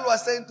disciple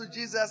was saying to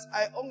Jesus,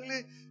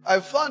 I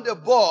found a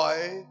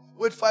boy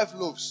with 5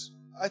 loaves.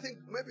 I think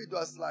maybe it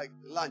was like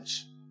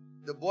lunch.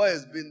 The boy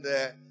has been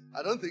there.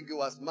 I don't think it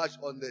was much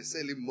on the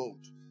selling mode.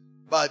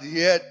 But he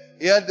had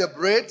the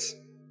bread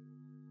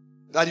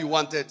that he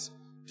wanted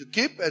to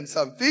keep and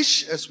some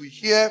fish, as we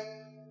hear.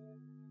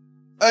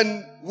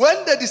 And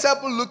when the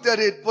disciple looked at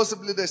it,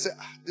 possibly they said,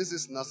 this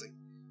is nothing.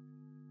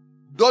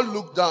 Don't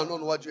look down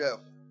on what you have.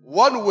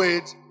 One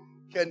word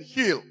can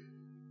heal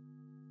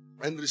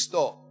and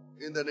restore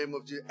in the name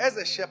of Jesus. As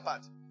a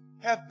shepherd,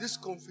 have this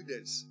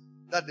confidence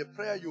that the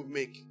prayer you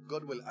make,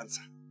 God will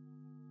answer.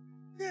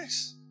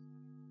 Yes.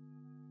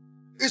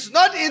 It's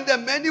not in the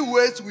many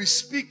words we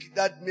speak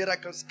that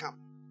miracles come.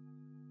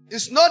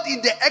 It's not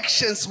in the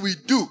actions we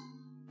do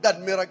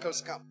that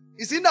miracles come.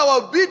 It's in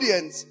our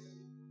obedience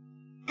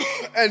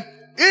and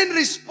in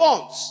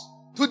response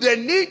to the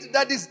need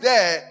that is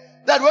there,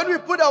 that when we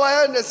put our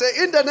hand and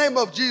say, in the name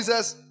of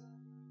Jesus,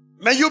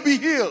 may you be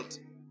healed.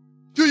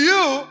 To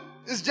you,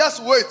 it's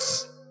just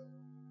words.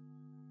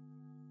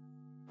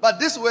 But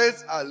these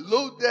words are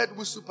loaded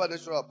with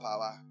supernatural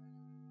power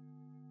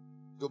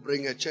to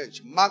bring a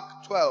change.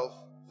 Mark 12,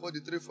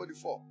 43,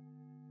 44.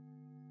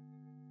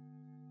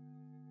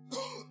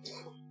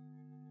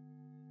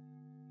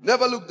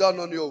 Never look down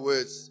on your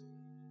words.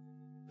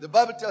 The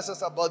Bible tells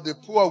us about the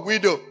poor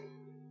widow.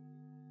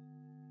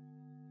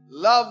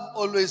 Love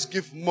always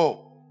gives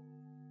more.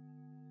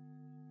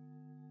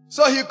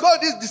 So he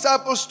called his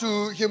disciples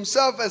to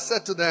himself and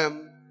said to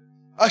them,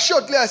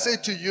 assuredly I say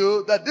to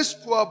you that this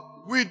poor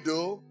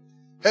widow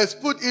has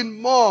put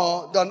in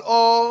more than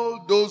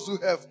all those who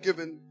have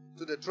given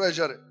to the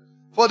treasury.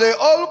 For they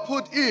all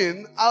put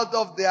in out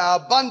of their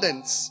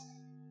abundance,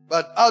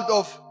 but out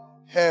of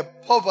her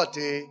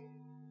poverty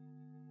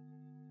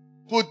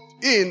put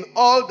in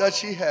all that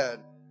she had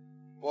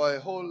for a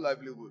whole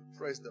livelihood.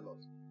 Praise the Lord.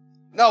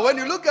 Now, when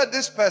you look at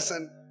this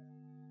person,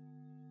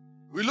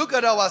 we look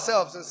at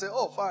ourselves and say,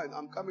 oh, fine,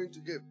 I'm coming to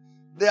give.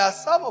 There are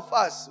some of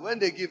us, when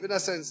they give, in a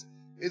sense,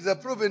 it's a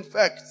proven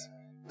fact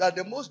that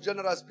the most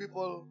generous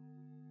people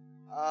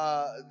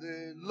are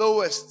the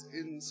lowest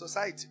in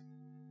society.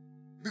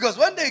 Because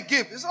when they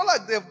give, it's not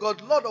like they've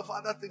got a lot of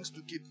other things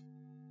to give.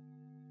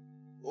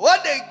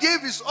 What they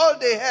give is all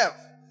they have.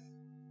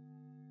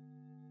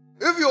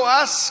 If you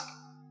ask,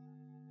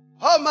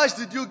 how much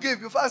did you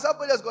give? If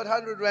somebody has got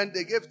 100 rand,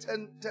 they gave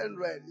 10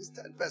 rand. It's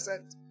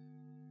 10%.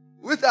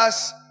 With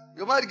us,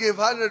 you might give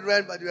 100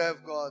 rand, but you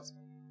have got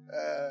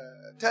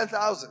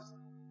 10,000.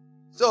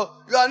 So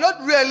you are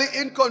not really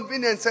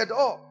inconvenienced at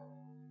all.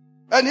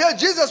 And here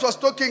Jesus was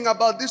talking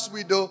about this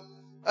widow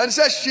and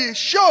said,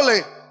 surely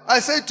I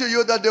say to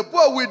you that the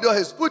poor widow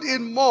has put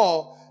in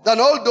more than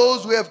all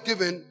those who have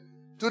given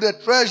to the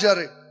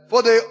treasury.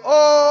 For they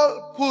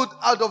all put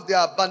out of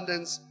their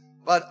abundance,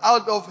 but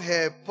out of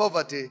her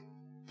poverty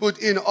put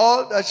in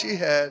all that she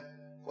had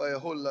for a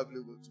whole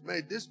livelihood.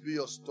 May this be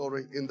your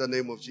story in the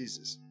name of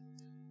Jesus.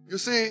 You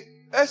see,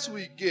 as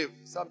we give,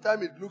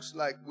 sometimes it looks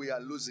like we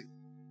are losing.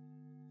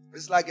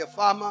 It's like a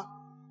farmer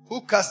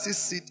who casts his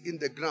seed in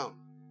the ground.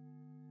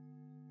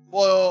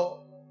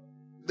 For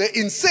the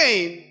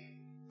insane,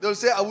 they'll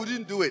say, I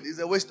wouldn't do it. It's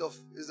a waste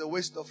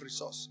of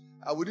resource.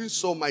 I wouldn't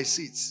sow my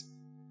seeds.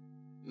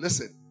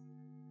 Listen.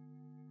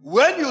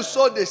 When you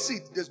sow the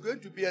seed, there's going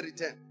to be a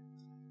return.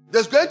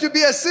 There's going to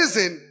be a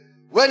season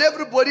when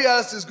everybody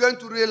else is going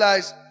to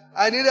realize,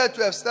 I needed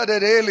to have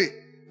started early.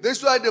 This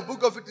is why the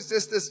book of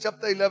Ecclesiastes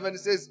chapter 11, it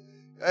says,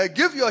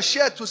 give your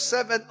share to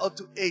 7 or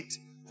to 8,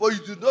 for you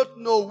do not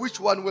know which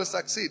one will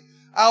succeed.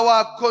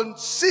 Our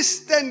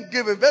consistent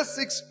giving, verse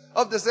 6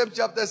 of the same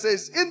chapter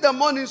says, in the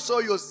morning sow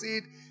your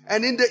seed,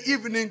 and in the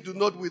evening do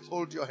not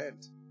withhold your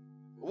hand.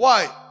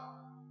 Why?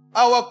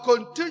 Our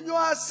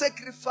continual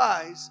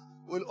sacrifice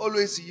will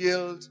always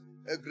yield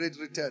a great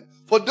return.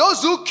 For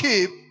those who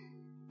keep,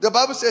 the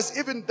Bible says,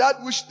 even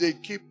that which they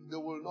keep, they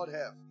will not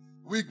have.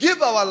 We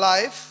give our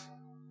life,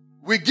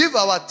 we give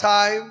our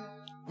time,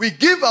 we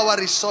give our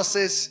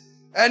resources,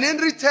 and in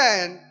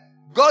return,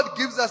 God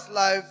gives us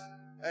life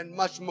and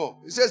much more.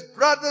 He says,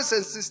 brothers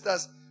and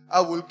sisters,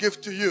 I will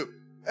give to you.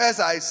 As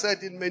I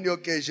said in many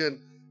occasions,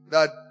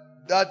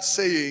 that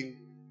saying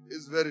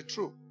is very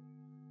true.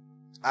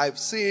 I've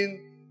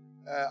seen,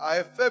 I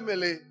have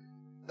family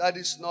that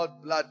is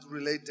not blood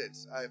related.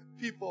 I have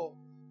people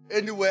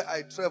anywhere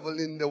I travel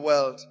in the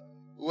world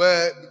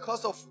where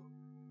because of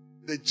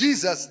the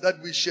Jesus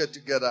that we share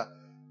together,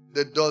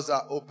 the doors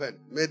are open.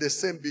 May the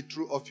same be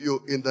true of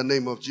you in the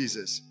name of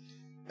Jesus.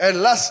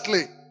 And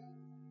lastly,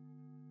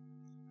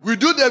 we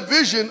do the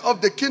vision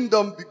of the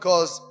kingdom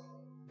because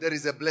there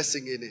is a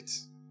blessing in it.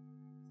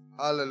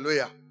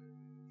 Hallelujah.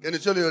 Can you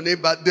tell your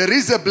neighbor, there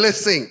is a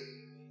blessing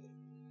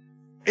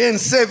in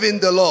serving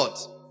the Lord.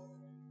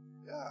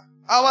 Yeah.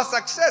 Our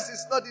success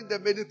is not in the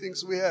many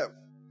things we have.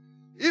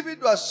 If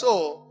it was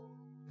so,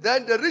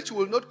 then the rich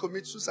will not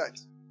commit suicide.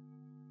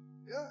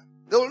 Yeah.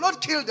 They will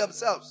not kill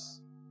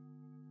themselves.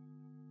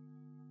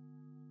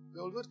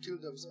 They will not kill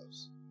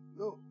themselves.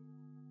 No.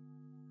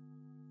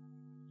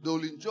 They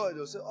will enjoy. They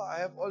will say, oh, I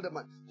have all the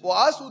money. For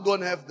us who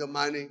don't have the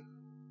money,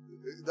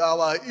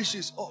 our issue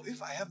is, oh,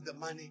 if I have the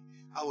money,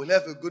 I will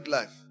have a good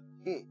life.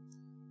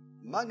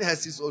 Money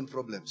has its own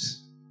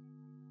problems.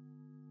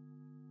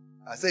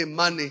 I say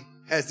money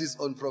has its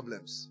own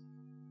problems.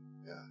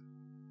 Yeah.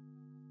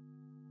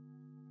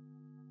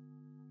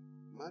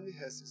 Money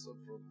has its own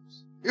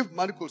problems. If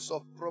money could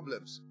solve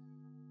problems,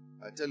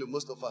 I tell you,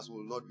 most of us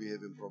will not be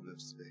having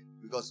problems today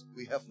because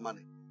we have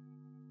money.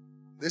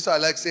 This I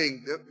like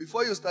saying,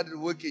 before you started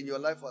working, your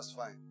life was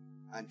fine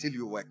until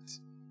you worked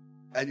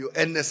and you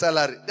earn a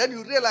salary. Then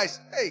you realize,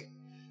 hey,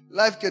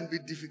 life can be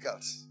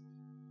difficult.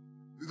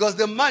 Because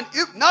the money,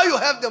 now you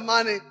have the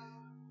money,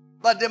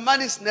 but the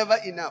money is never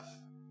enough.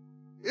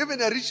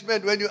 Even a rich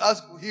man, when you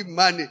ask him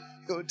money,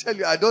 he will tell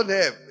you, I don't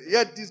have.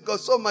 Yet he's got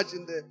so much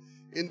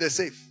in the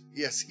safe.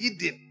 Yes,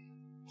 hidden,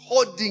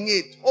 holding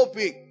it,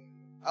 hoping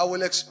I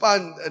will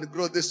expand and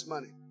grow this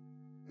money.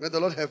 May the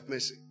Lord have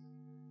mercy.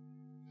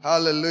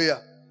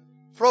 Hallelujah.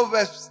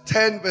 Proverbs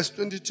 10 verse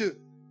 22.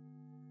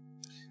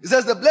 It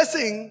says, the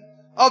blessing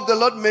of the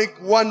Lord make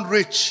one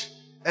rich,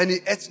 and he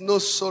adds no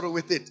sorrow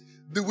with it.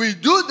 We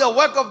do the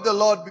work of the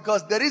Lord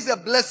because there is a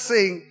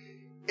blessing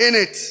in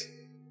it.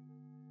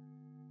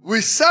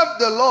 We serve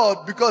the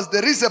Lord because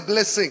there is a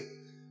blessing.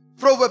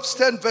 Proverbs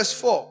 10 verse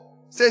 4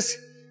 says,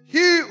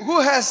 he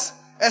who has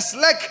a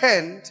slack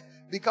hand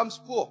becomes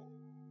poor,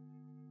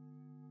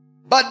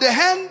 but the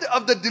hand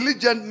of the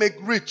diligent make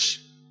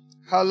rich.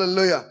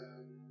 Hallelujah.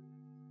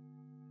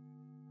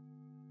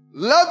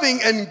 Loving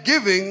and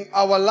giving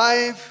our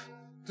life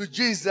to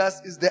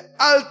Jesus is the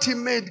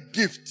ultimate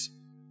gift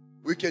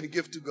we can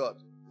give to God.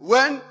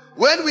 When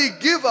we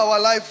give our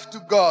life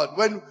to God,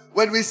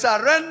 when we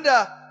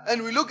surrender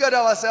and we look at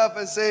ourselves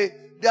and say,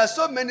 there are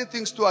so many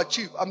things to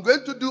achieve. I'm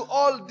going to do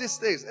all these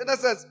things. In a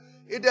sense,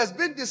 it has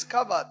been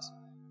discovered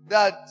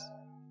that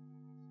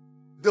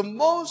the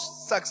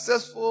most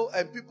successful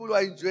and people who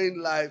are enjoying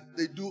life,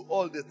 they do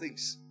all the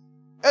things.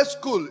 At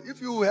school,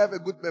 if you have a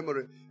good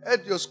memory,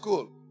 at your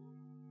school,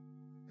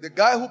 the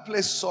guy who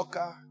plays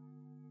soccer,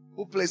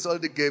 who plays all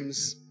the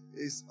games,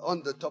 is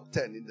on the top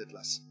 10 in the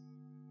class.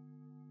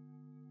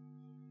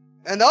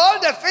 And all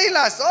the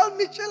failures, all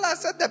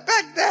Michelas at the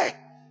back there,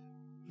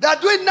 they're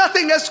doing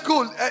nothing at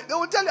school. They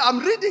will tell you, I'm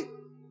reading.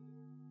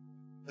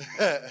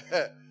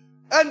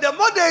 And the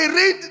more they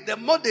read, the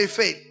more they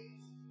fail.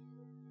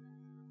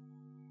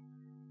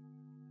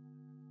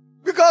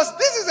 Because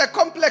this is a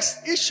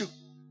complex issue.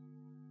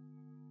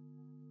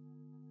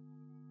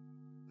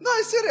 No,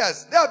 it's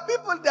serious. There are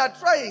people that are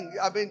trying.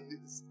 I mean,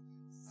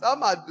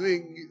 some are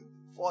doing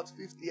 4th,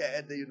 5th year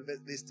at the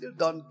university. They still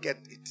don't get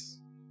it.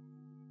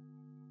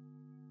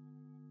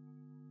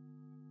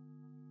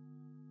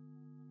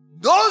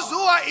 Those who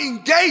are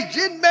engaged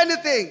in many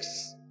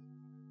things,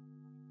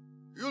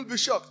 you'll be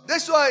shocked.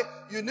 That's why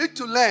you need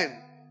to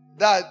learn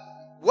that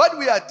what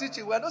we are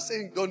teaching, we are not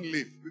saying don't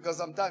live. Because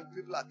sometimes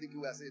people are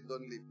thinking we are saying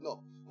don't live.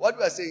 No. What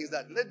we are saying is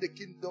that let the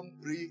kingdom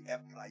be a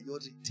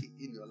priority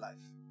in your life.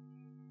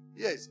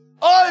 Yes.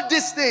 All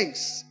these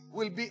things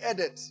will be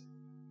added.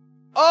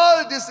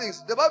 All these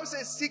things. The Bible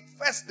says seek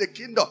first the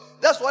kingdom.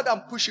 That's what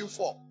I'm pushing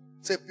for.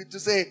 To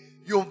say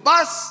you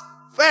must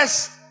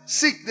first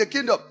seek the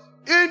kingdom.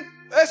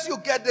 As you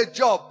get the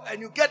job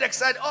and you get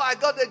excited, oh, I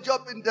got a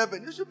job in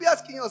Durban. You should be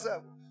asking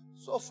yourself,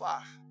 so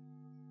far,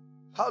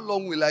 how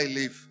long will I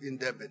live in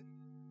Durban?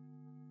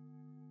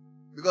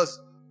 Because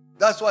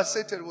that's what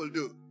Satan will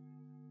do.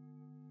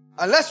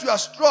 Unless you are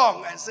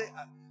strong and say,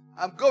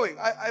 I'm going.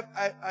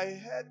 I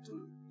had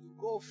to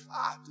go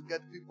far to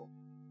get people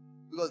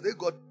because they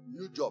got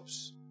new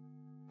jobs.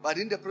 But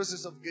in the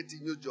process of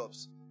getting new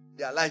jobs,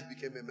 their life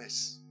became a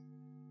mess.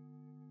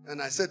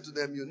 And I said to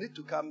them, you need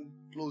to come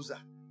closer.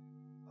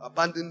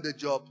 Abandon the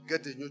job,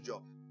 get a new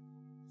job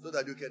so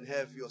that you can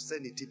have your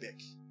sanity back.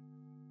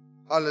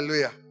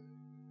 Hallelujah.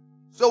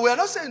 So we are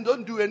not saying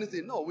don't do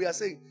anything. No, we are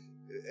saying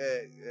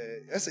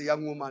as a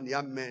young woman,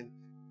 young man,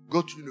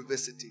 go to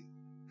university,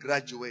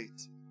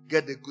 graduate,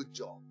 get a good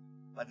job.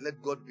 But let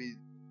God be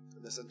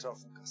the central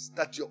focus.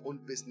 Start your own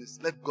business.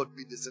 Let God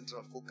be the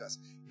central focus.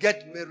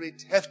 Get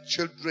married, have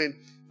children,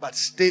 but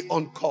stay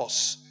on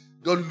course.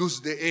 Don't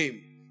lose the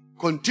aim.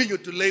 Continue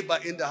to labor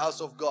in the house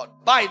of God.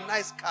 Buy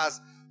nice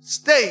cars.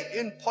 Stay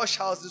in posh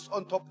houses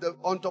on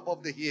top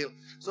of the hill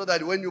so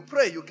that when you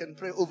pray, you can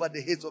pray over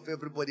the heads of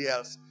everybody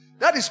else.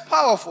 That is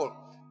powerful.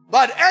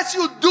 But as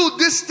you do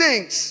these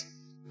things,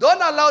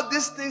 don't allow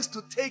these things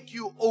to take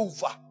you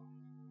over.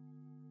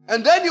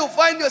 And then you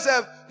find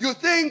yourself, you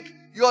think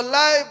your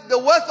life, the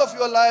worth of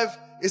your life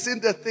is in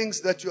the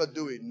things that you are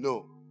doing.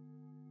 No.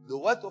 The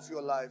worth of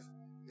your life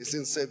is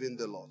in serving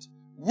the Lord.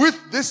 With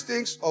these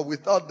things or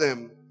without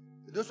them,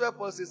 that's why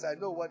Paul says, I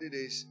know what it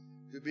is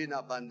to be in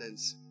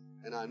abundance,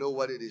 and I know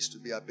what it is to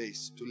be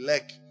abased, to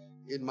lack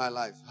in my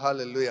life.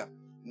 Hallelujah.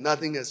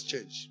 Nothing has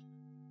changed.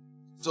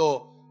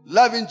 So,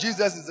 loving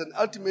Jesus is an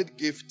ultimate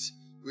gift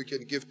we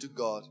can give to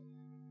God,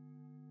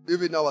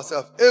 even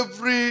ourselves.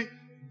 Every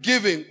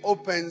giving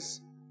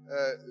opens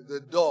the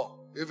door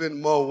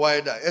even more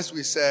wider. As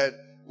we said,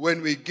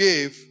 when we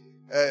give,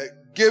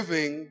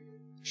 giving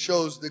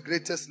shows the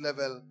greatest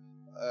level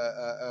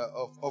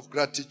of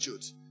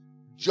gratitude.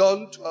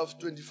 John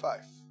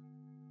 12:25.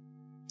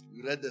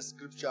 We read the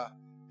scripture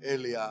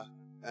earlier,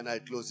 and I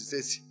close. It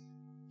says,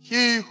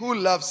 he who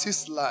loves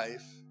his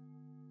life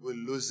will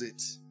lose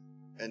it,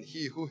 and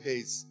he who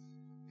hates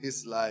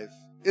his life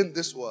in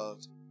this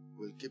world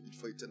will keep it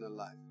for eternal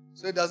life.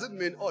 So it doesn't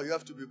mean, oh, you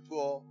have to be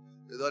poor,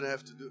 you don't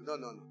have to do.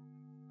 No.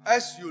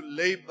 As you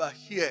labor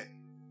here,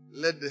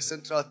 let the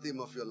central theme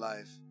of your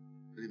life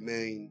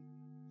remain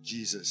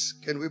Jesus.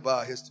 Can we bow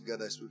our heads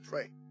together as we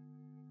pray?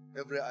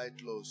 Every eye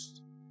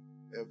closed,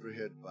 every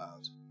head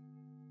bowed.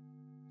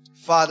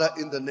 Father,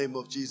 in the name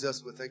of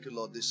Jesus, we thank you,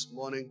 Lord, this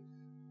morning.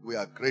 We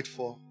are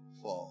grateful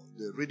for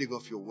the reading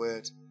of your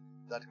word,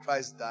 that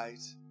Christ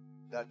died,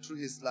 that through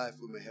his life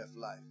we may have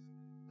life,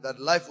 that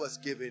life was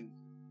given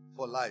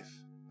for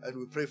life. And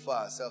we pray for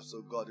ourselves,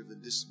 oh God,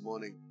 even this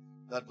morning,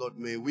 that, Lord,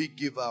 may we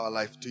give our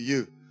life to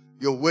you.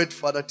 Your word,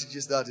 Father,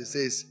 teaches that. It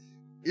says,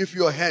 if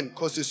your hand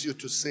causes you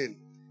to sin,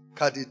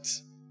 cut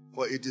it,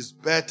 for it is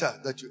better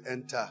that you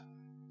enter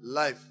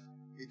life,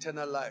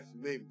 eternal life,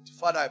 maimed.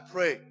 Father, I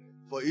pray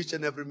for each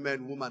and every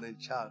man, woman, and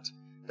child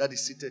that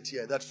is seated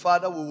here, that,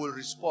 Father, we will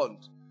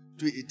respond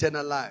to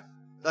eternal life,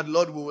 that,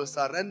 Lord, we will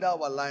surrender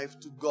our life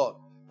to God,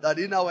 that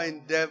in our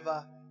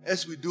endeavor,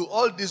 as we do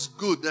all these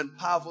good and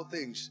powerful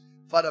things,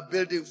 Father,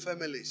 building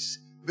families,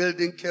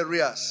 building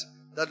careers,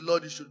 that,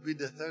 Lord, it should be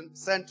the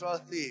central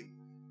theme,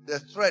 the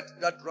thread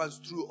that runs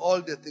through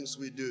all the things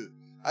we do.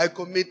 I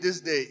commit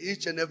this day,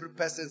 each and every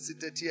person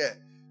seated here,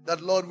 that,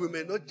 Lord, we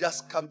may not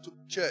just come to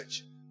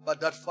church, but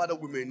that, Father,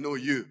 we may know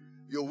you.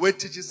 Your word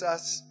teaches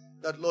us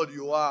that, Lord,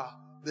 you are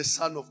the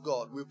Son of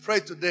God. We pray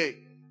today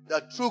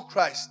that through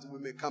Christ we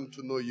may come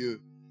to know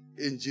you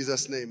in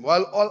Jesus' name.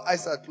 While all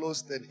eyes are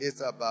closed and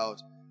heads are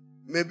bowed,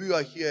 maybe you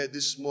are here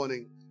this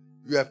morning,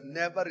 you have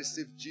never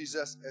received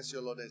Jesus as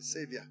your Lord and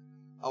Savior.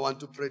 I want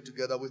to pray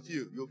together with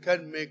you. You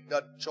can make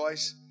that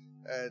choice,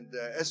 and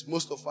as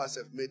most of us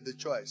have made the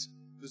choice,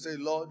 to say,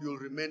 Lord, you'll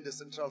remain the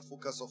central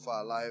focus of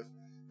our life,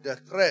 the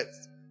thread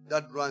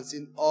that runs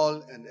in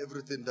all and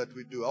everything that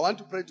we do. I want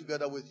to pray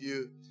together with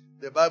you.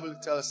 The Bible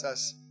tells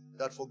us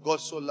that for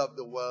God so loved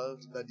the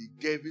world that he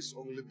gave his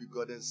only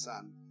begotten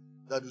Son,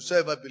 that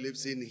whosoever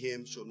believes in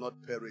him shall not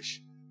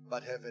perish,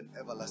 but have an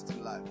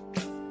everlasting life.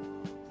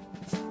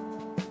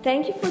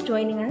 Thank you for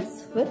joining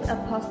us with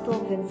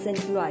Apostle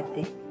Vincent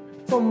Loate.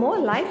 For more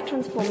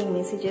life-transforming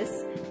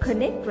messages,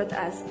 connect with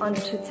us on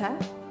Twitter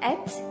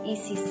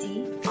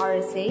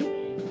 @ECCRSA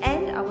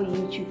and our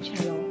YouTube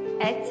channel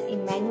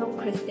 @Emmanuel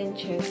Christian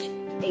Church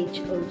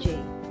HOJ.